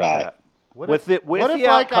settling step it like back. that. What With if the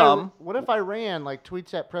outcome. what if I ran like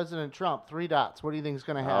tweets at President Trump? 3 dots. What do you think is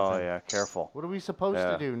going to happen? Oh yeah, careful. What are we supposed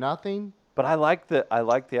to do? Nothing. But I like the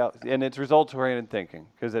and it's results oriented thinking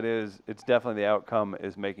because it's definitely the outcome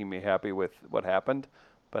is making me happy with what happened.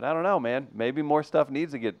 But I don't know, man. Maybe more stuff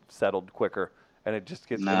needs to get settled quicker, and it just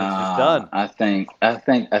gets and it's just done. I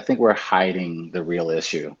think we're hiding the real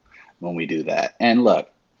issue when we do that. And look,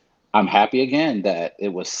 I'm happy again that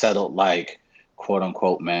it was settled like quote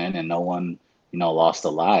unquote men and no one, lost a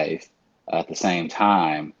life. At the same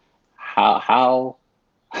time, how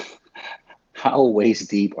waist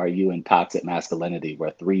deep are you in toxic masculinity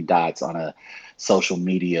where 3 dots on a social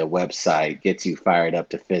media website gets you fired up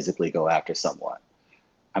to physically go after someone?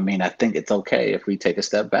 I mean, I think it's okay if we take a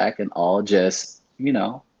step back and all just,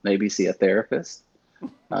 maybe see a therapist.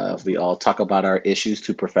 If we all talk about our issues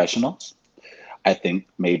to professionals, I think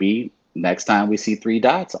maybe next time we see 3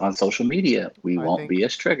 dots on social media, we won't be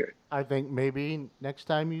as triggered. I think maybe next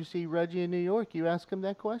time you see Reggie in New York, you ask him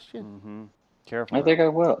that question. Mm-hmm. Careful. I think I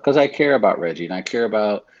will, because I care about Reggie and I care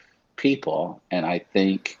about people. And I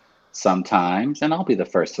think sometimes, and I'll be the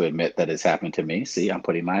first to admit that it's happened to me. See, I'm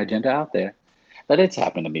putting my agenda out there. That it's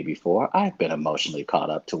happened to me before. I've been emotionally caught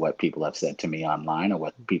up to what people have said to me online or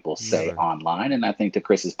what people say online. And I think to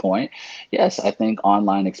Chris's point, yes, I think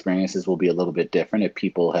online experiences will be a little bit different if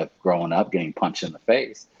people have grown up getting punched in the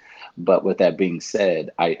face. But with that being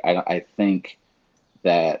said, I think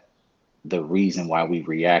that the reason why we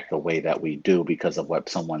react the way that we do because of what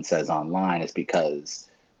someone says online is because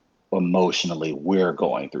emotionally we're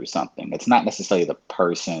going through something. It's not necessarily the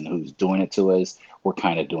person who's doing it to us. We're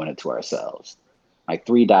kind of doing it to ourselves. Like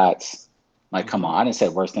 3 dots, like, come on, I didn't say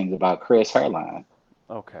worse things about Chris Herline.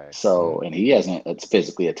 Okay. So, and he hasn't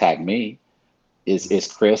physically attacked me. Is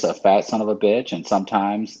Chris a fat son of a bitch and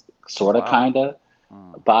sometimes sort of kind of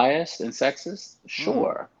biased and sexist?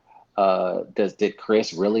 Sure. Did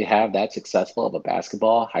Chris really have that successful of a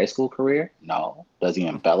basketball high school career? No. Does he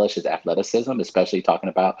embellish his athleticism, especially talking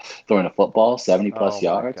about throwing a football 70 plus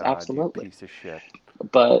yards? God, absolutely. You piece of shit.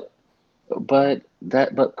 But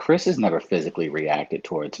Chris has never physically reacted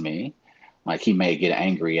towards me. Like he may get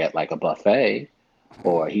angry at like a buffet,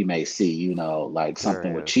 or he may see, like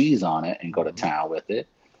something with cheese on it and go to town with it.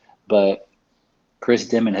 But Chris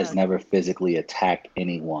Dimon has never physically attacked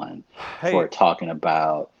anyone for talking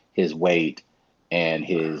about his weight and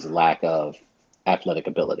his lack of athletic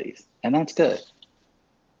abilities. And that's good.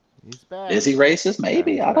 He's bad. Is he racist?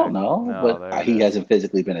 Maybe. Yeah, I don't know. No, but he hasn't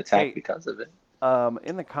physically been attacked because of it.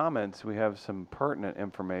 In the comments, we have some pertinent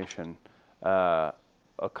information. A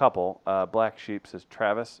couple. Black Sheep says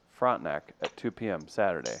Travis Frontenac at 2 p.m.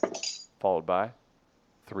 Saturday, followed by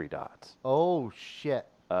 3 dots. Oh, shit.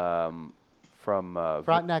 From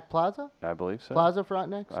Frontenac Plaza? I believe so. Plaza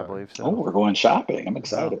Frontenac? I believe so. Oh, we're going shopping. I'm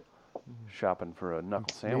excited. Shopping for a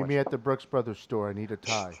knuckle sandwich. Meet me at the Brooks Brothers store. I need a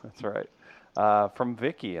tie. That's right. From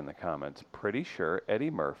Vicky in the comments, pretty sure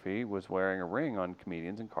Eddie Murphy was wearing a ring on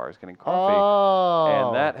comedians in cars getting coffee,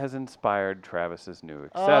 and that has inspired Travis's new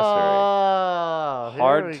accessory. Oh,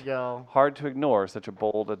 here we go. Hard to ignore such a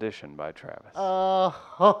bold addition by Travis. Oh,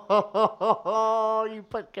 you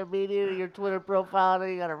put comedian in your Twitter profile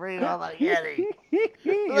and you got a ring on like Eddie.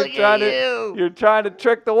 Look at you. You're trying to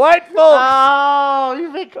trick the white folks. Oh,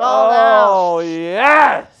 you've been called out. Oh,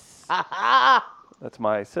 yes. That's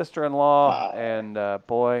my sister-in-law, and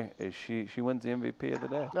boy, is she wins the MVP of the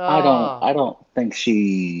day. I don't think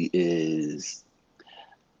she is.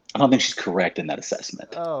 I don't think she's correct in that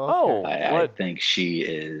assessment. Oh, okay. I think she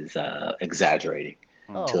is exaggerating.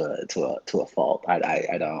 to a fault.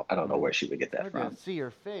 I don't know where she would get that I from. can see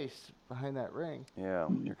her face behind that ring. Yeah,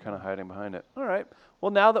 you're kind of hiding behind it. All right.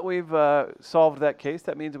 Well, now that we've solved that case,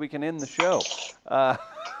 that means we can end the show.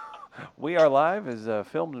 We Are Live is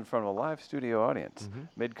filmed in front of a live studio audience.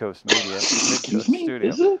 Midcoast Media, Midcoast Studio.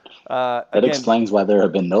 Is it? That Again, explains why there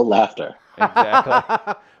have been no laughter.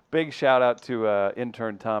 Exactly. Big shout out to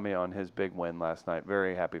intern Tommy on his big win last night.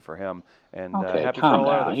 Very happy for him. And Okay, happy calm for all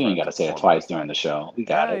our down. other You ain't friends got to say that it performed twice last during night. the show. We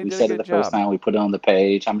got Yeah, it. you We did a said it good the first job. time. We put it on the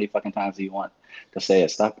page. How many fucking times do you want to say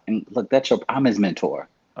it? Stop. And look, I'm his mentor.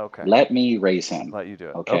 Okay. Let me raise him. Let you do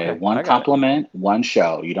it. Okay. I One got it. compliment, one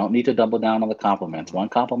show. You don't need to double down on the compliments. One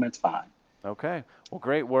compliment's fine. Okay. Well,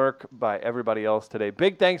 great work by everybody else today.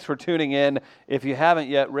 Big thanks for tuning in. If you haven't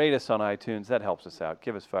yet, rate us on iTunes. That helps us out.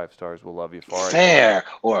 Give us 5 stars. We'll love you for it. Fair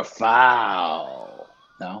or foul?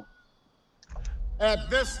 No. At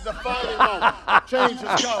this defining moment, change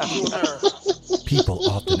has come to America. People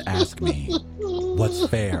often ask me, what's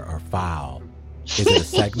fair or foul? Is it a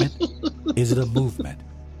segment? Is it a movement?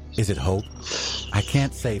 Is it hope? I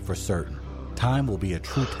can't say for certain. Time will be a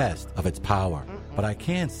true test of its power. But I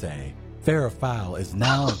can say, Fair or Foul is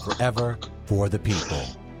now and forever for the people.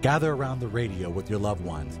 Gather around the radio with your loved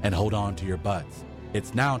ones and hold on to your butts.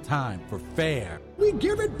 It's now time for Fair. We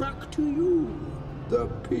give it back to you, the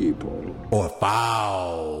people. Or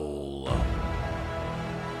Foul.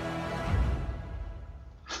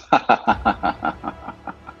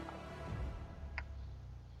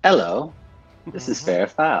 Hello. This is Fair or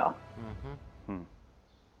Foul.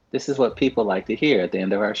 This is what people like to hear at the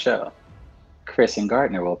end of our show. Chris and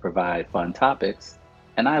Gardner will provide fun topics,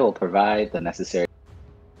 and I will provide the necessary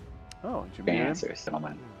answers,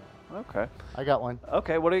 gentlemen. Okay. I got one.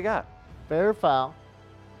 Okay, what do you got? Fair or foul?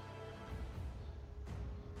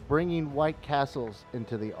 Bringing White Castles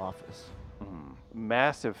into the office.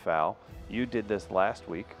 Massive foul. You did this last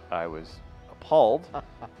week. I was appalled.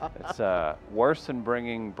 It's worse than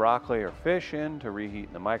bringing broccoli or fish in to reheat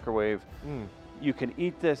in the microwave. You can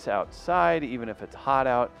eat this outside, even if it's hot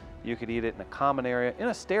out. You could eat it in a common area, in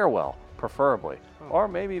a stairwell, preferably, or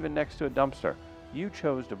maybe even next to a dumpster. You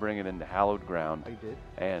chose to bring it into hallowed ground. I did.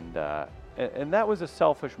 And that was a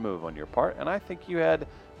selfish move on your part. And I think you had,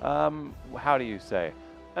 how do you say,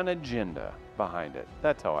 an agenda behind it.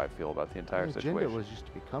 That's how I feel about the entire The situation. agenda was just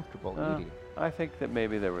to be comfortable eating. I think that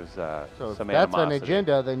maybe there was So if some that's animosity. an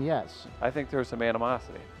agenda, then yes. I think there was some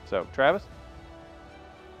animosity. So, Travis?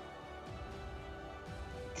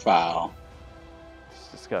 Foul. It's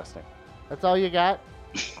disgusting. That's all you got?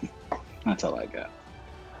 That's all I got.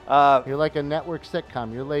 You're like a network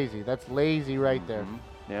sitcom. You're lazy. That's lazy right there.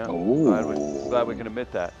 Yeah. Ooh. Glad we can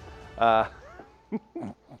admit that.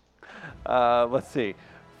 Let's see.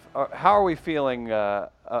 How are we feeling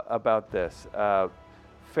about this?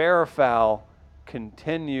 Fair or foul,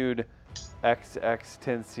 continued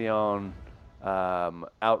extension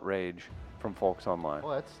outrage from folks online?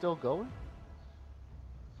 Well, that's still going?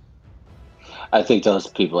 I think those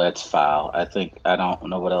people, that's foul. I don't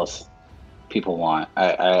know what else people want.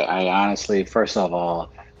 I honestly, first of all,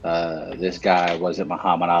 this guy wasn't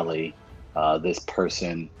Muhammad Ali. This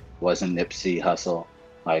person wasn't Nipsey Hussle.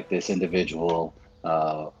 Like, this individual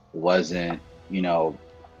wasn't,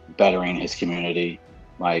 bettering his community.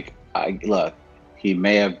 Like, look, he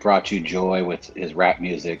may have brought you joy with his rap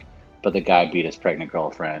music, but the guy beat his pregnant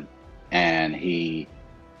girlfriend, and he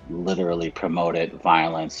literally promoted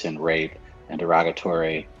violence and rape and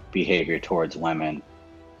derogatory behavior towards women.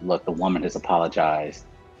 Look, the woman has apologized.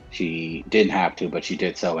 She didn't have to, but she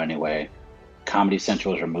did so anyway. Comedy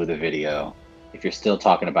Central has removed the video. If you're still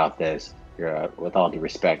talking about this, with all due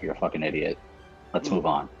respect, you're a fucking idiot. Let's move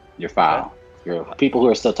on. You're foul. People who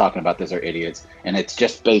are still talking about this are idiots, and it's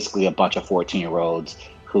just basically a bunch of 14-year-olds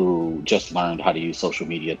who just learned how to use social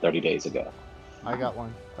media 30 days ago. I got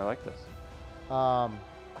one. I like this.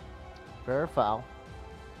 Fair or foul?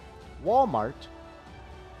 Walmart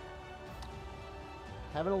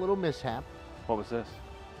having a little mishap. What was this?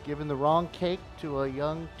 Giving the wrong cake to a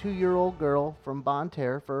young 2-year-old girl from Bonne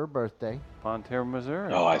Terre for her birthday. Bonne Terre,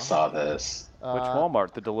 Missouri. Oh, I saw this. Which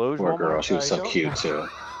Walmart? The Deloge Poor Walmart? girl. She was so cute, too.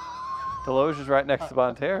 Deloge is right next to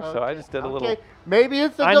Bonne Terre, so I just did a little... Maybe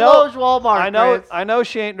it's the Deloge Walmart, Chris. I know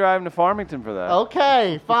she ain't driving to Farmington for that.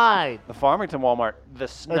 Okay, fine. The Farmington Walmart. The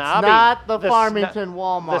snobby... It's not the Farmington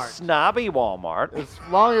Walmart. The snobby Walmart. As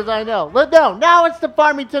long as I know. No, now it's the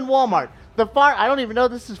Farmington Walmart. I don't even know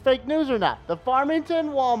if this is fake news or not. The Farmington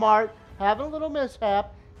Walmart having a little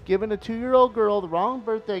mishap, giving a 2-year-old girl the wrong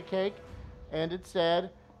birthday cake, and it said,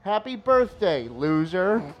 "Happy birthday,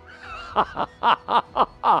 loser." And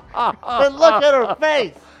look at her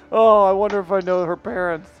face. Oh, I wonder if I know her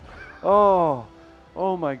parents. Oh,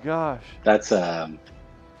 Oh my gosh. That's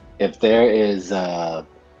if there is a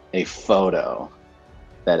photo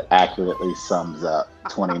that accurately sums up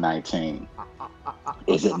 2019,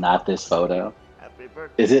 is it not this photo?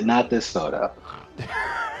 Is it not this photo?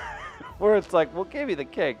 Where it's like, we'll give you the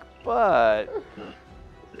cake, but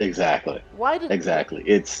Exactly. Why did Exactly.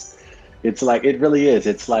 It's like, it really is.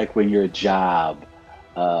 It's like when your job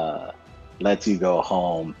lets you go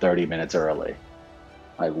home 30 minutes early.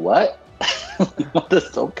 Like, what?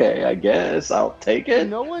 That's okay, I guess. I'll take it.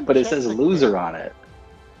 No one But it checks says the loser on it.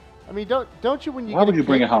 I mean, don't you when you Why get would a you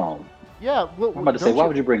bring cake- it home? Yeah, well, I'm about to say, don't why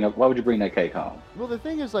would you bring that cake home? Well, the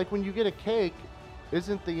thing is, like, when you get a cake,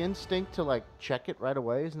 isn't the instinct to like check it right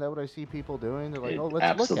away? Isn't that what I see people doing? They're like, It oh, let's look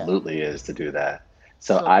at it. absolutely is to do that.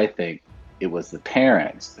 So So- I think it was the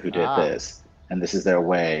parents who did Ah. this, and this is their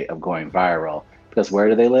way of going viral. Because where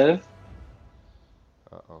do they live?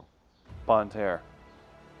 Uh-oh. Bon Terre.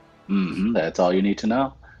 That's all you need to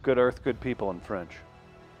know. Good earth, good people in French.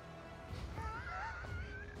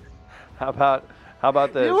 How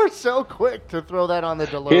about this? You were so quick to throw that on the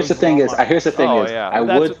Deloge. Here's the thing is, Oh, yeah. I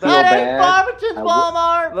That's- would feel That ain't bad. Barberton's I would-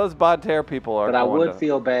 Walmart. Those Bon Terre people are. But I going would to-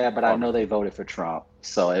 feel bad, but I know they voted for Trump.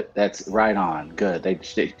 So that's right on. Good.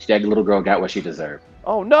 That little girl got what she deserved.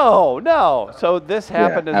 Oh no! So this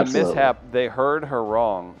happened as absolutely. a mishap. They heard her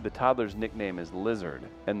wrong. The toddler's nickname is Lizard,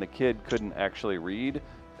 and the kid couldn't actually read.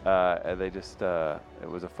 And they just it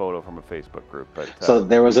was a photo from a Facebook group. But So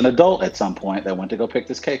there was an adult at some point that went to go pick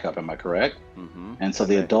this cake up. Am I correct? Mhm. And so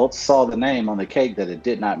the adults saw the name on the cake that it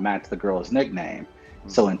did not match the girl's nickname.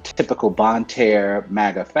 So in typical Bon Terre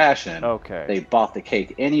MAGA fashion, Okay. they bought the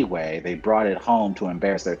cake anyway. They brought it home to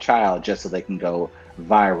embarrass their child just so they can go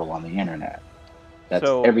viral on the internet. That's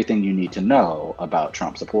So- everything you need to know about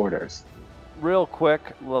Trump supporters. real quick,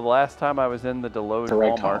 the last time I was in the Deloge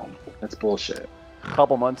Correct Walmart, home. That's bullshit. a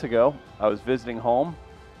couple months ago, I was visiting home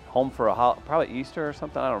for probably Easter or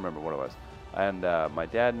something. I don't remember what it was. And my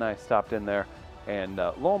dad and I stopped in there, and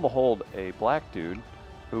lo and behold, a black dude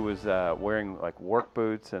who was wearing like work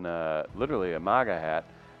boots and literally a MAGA hat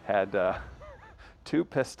had 2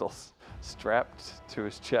 pistols strapped to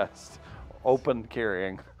his chest, open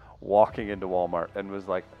carrying, walking into Walmart, and was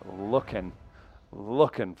like looking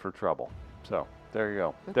for trouble. So there you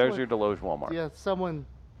go. That's There's what- your Deloge Walmart. Yeah, someone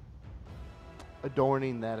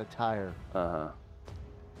adorning that attire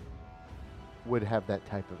would have that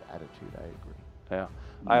type of attitude. I agree. Yeah,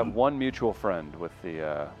 I have one mutual friend with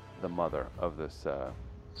the mother of this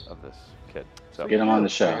kid. So Get him on the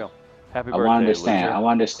there you show. go. Happy I birthday, want to understand. loser. I want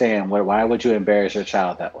to understand. Why would you embarrass your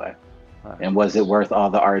child that way? And was it worth all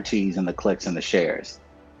the RTs and the clicks and the shares?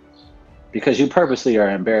 Because you purposely are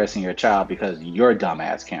embarrassing your child because your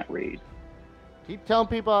dumbass can't read. Keep telling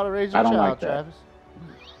people how to raise your I don't child, like that. Travis.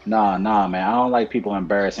 Nah, man. I don't like people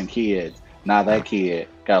embarrassing kids. Now that kid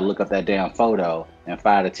got to look up that damn photo in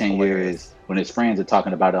 5 to 10 years when his friends are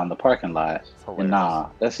talking about it on the parking lot. And nah,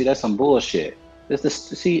 that's some bullshit.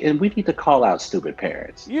 And we need to call out stupid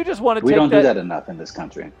parents. You just want to We take don't that, do that enough in this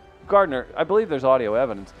country. Gardner, I believe there's audio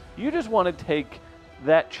evidence. You just want to take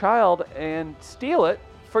that child and steal it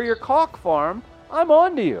for your caulk farm. I'm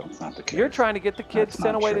on to you. That's not the case. You're trying to get the kids That's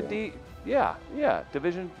sent not away to true.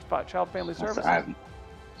 Division Child Family Services.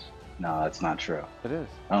 No, that's not true. It is.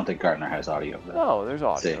 I don't think Gardner has audio of that. No, there's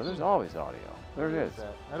audio. See. There's always audio. There it is.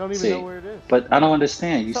 I don't even See, know where it is. But I don't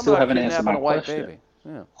understand. You Something still about haven't answered kidnapping my a white question. baby.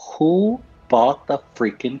 Yeah. Who bought the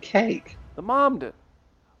freaking cake? The mom did.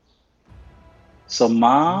 So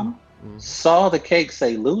mom saw the cake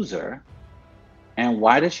say loser, and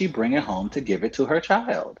why did she bring it home to give it to her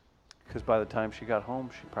child? Because by the time she got home,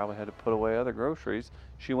 she probably had to put away other groceries.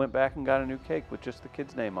 She went back and got a new cake with just the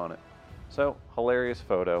kid's name on it. So, hilarious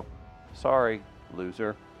photo. Sorry,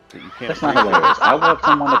 loser, that you can't. That's not hilarious. I want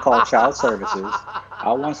someone to call child services.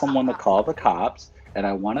 I want someone to call the cops, and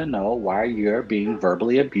I want to know why you're being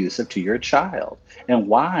verbally abusive to your child and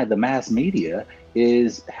why the mass media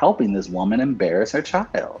is helping this woman embarrass her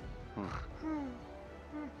child.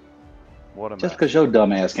 What a Just mess. because your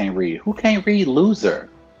dumb ass can't read. Who can't read loser?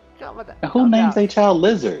 And who Calm names down. their child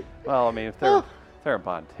lizard? Well, I mean, if they're in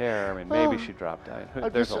Bon Terre, I mean, maybe she dropped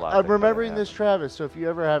out. There's a lot. I'm remembering this Travis, so if you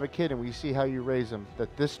ever have a kid and we see how you raise him,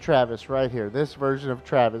 that this Travis right here, this version of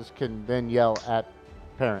Travis can then yell at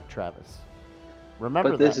parent Travis.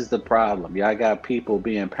 Remember But that. this is the problem. Y'all got people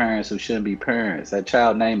being parents who shouldn't be parents. That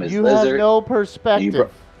child name is You Lizard. have no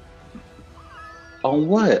perspective. On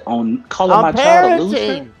what? On calling On my child a loser?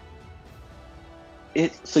 parenting.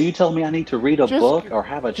 So you tell me I need to read a Just- book or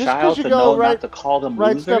have a Just child 'cause you to go know write, not to call them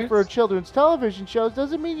write losers? stuff for children's television shows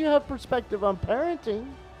doesn't mean you have perspective on parenting.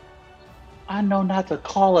 I know not to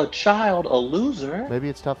call a child a loser. Maybe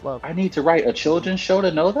it's tough love. I need to write a children's show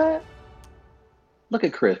to know that? Look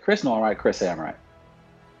at Chris. Chris know I'm right. Chris say I'm right.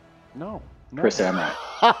 No. Chris say I'm right.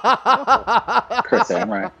 Chris say I'm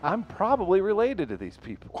right. I'm probably related to these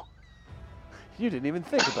people. You didn't even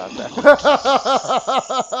think about that.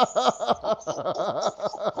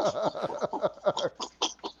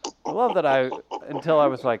 I love that until I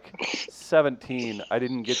was like 17, I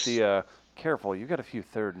didn't get the, careful, you got a few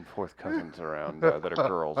third and fourth cousins around that are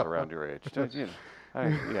girls around your age.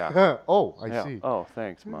 Yeah. Oh, I see. Oh,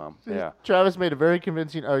 thanks, Mom. Yeah. Travis made a very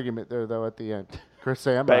convincing argument there, though, at the end. Chris,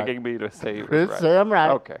 say I'm right. Begging me to say he was Chris, right. say I'm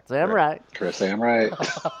right. Okay. Say I'm right. Chris, say I'm right.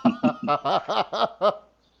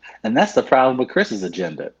 And that's the problem with Chris's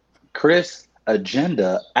agenda. Chris'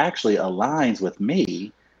 agenda actually aligns with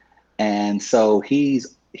me. And so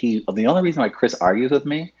the only reason why Chris argues with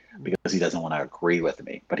me, because he doesn't want to agree with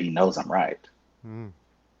me, but he knows I'm right. Mm.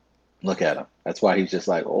 Look at him. That's why he's just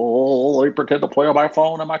like, oh, let me pretend to play on my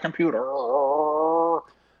phone and my computer.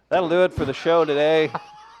 That'll do it for the show today.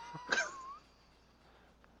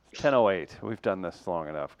 10:08. We've done this long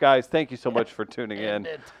enough. Guys, thank you so much for tuning in.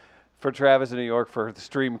 For Travis in New York, for the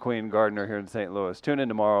Stream Queen Gardner here in St. Louis. Tune in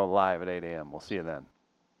tomorrow live at 8 a.m. We'll see you then.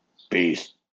 Peace.